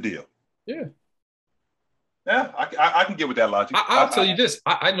 This is the deal. Yeah. Yeah, I can get with that logic. I'll tell you this.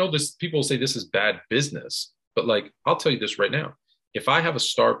 I know this. People say this is bad business, but like, I'll tell you this right now. If I have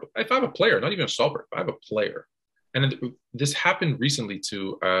a player, not even a star, if I have a player, and this happened recently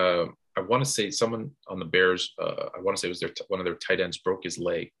to, I want to say someone on the Bears, I want to say it was one of their tight ends broke his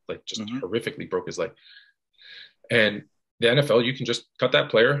leg, like just horrifically broke his leg. And the NFL, you can just cut that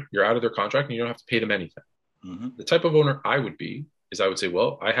player, you're out of their contract and you don't have to pay them anything. The type of owner I would be is I would say,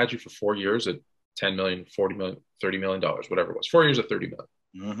 well, I had you for 4 years at $10 million, $40 million, $30 million, whatever it was, 4 years at $30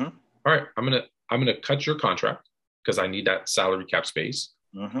 million. All right, I'm gonna cut your contract because I need that salary cap space,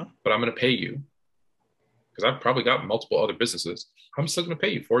 but I'm gonna pay you because I've probably got multiple other businesses. I'm still gonna pay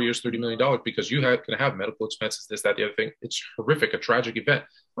you 4 years, $30 million because you're gonna have medical expenses, this, that, the other thing. It's horrific, a tragic event.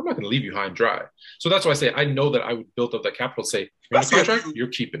 I'm not gonna leave you high and dry. So that's why I say I know that I would build up that capital. Say, you're in the contract, you're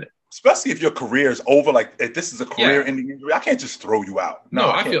keeping it. Especially if your career is over, like if this is a career-ending injury, I can't just throw you out.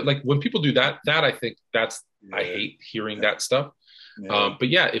 No, I feel like when people do that I think that's I hate hearing that stuff. But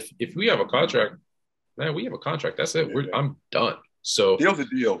yeah, if we have a contract, man, we have a contract. That's it. I'm done. So deal's a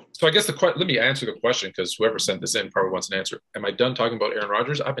deal. So I guess let me answer the question because whoever sent this in probably wants an answer. Am I done talking about Aaron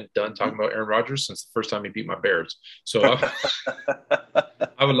Rodgers? I've been done talking about Aaron Rodgers since the first time he beat my Bears. So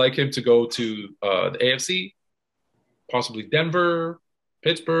I would like him to go to the AFC, possibly Denver,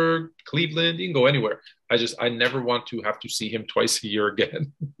 Pittsburgh, Cleveland. You can go anywhere. I never want to have to see him twice a year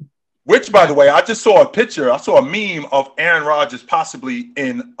again. Which, by the way, I just saw a picture. I saw a meme of Aaron Rodgers possibly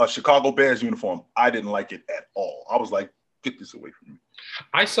in a Chicago Bears uniform. I didn't like it at all. I was like, get this away from me.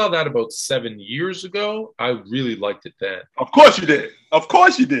 I saw that about 7 years ago. I really liked it then. Of course you did. Of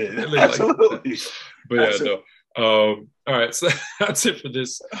course you did. Really absolutely. But absolutely. Yeah, no. All right, so that's it for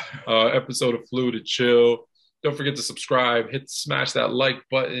this episode of Fluid and Chill. Don't forget to subscribe, smash that like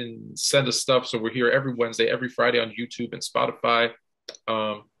button, send us stuff. So we're here every Wednesday, every Friday on YouTube and Spotify.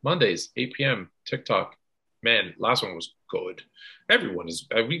 Mondays, 8 p.m., TikTok. Man, last one was good. Everyone is,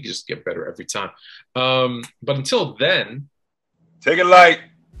 we just get better every time. But until then. Take it light,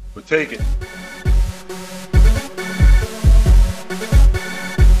 but take it.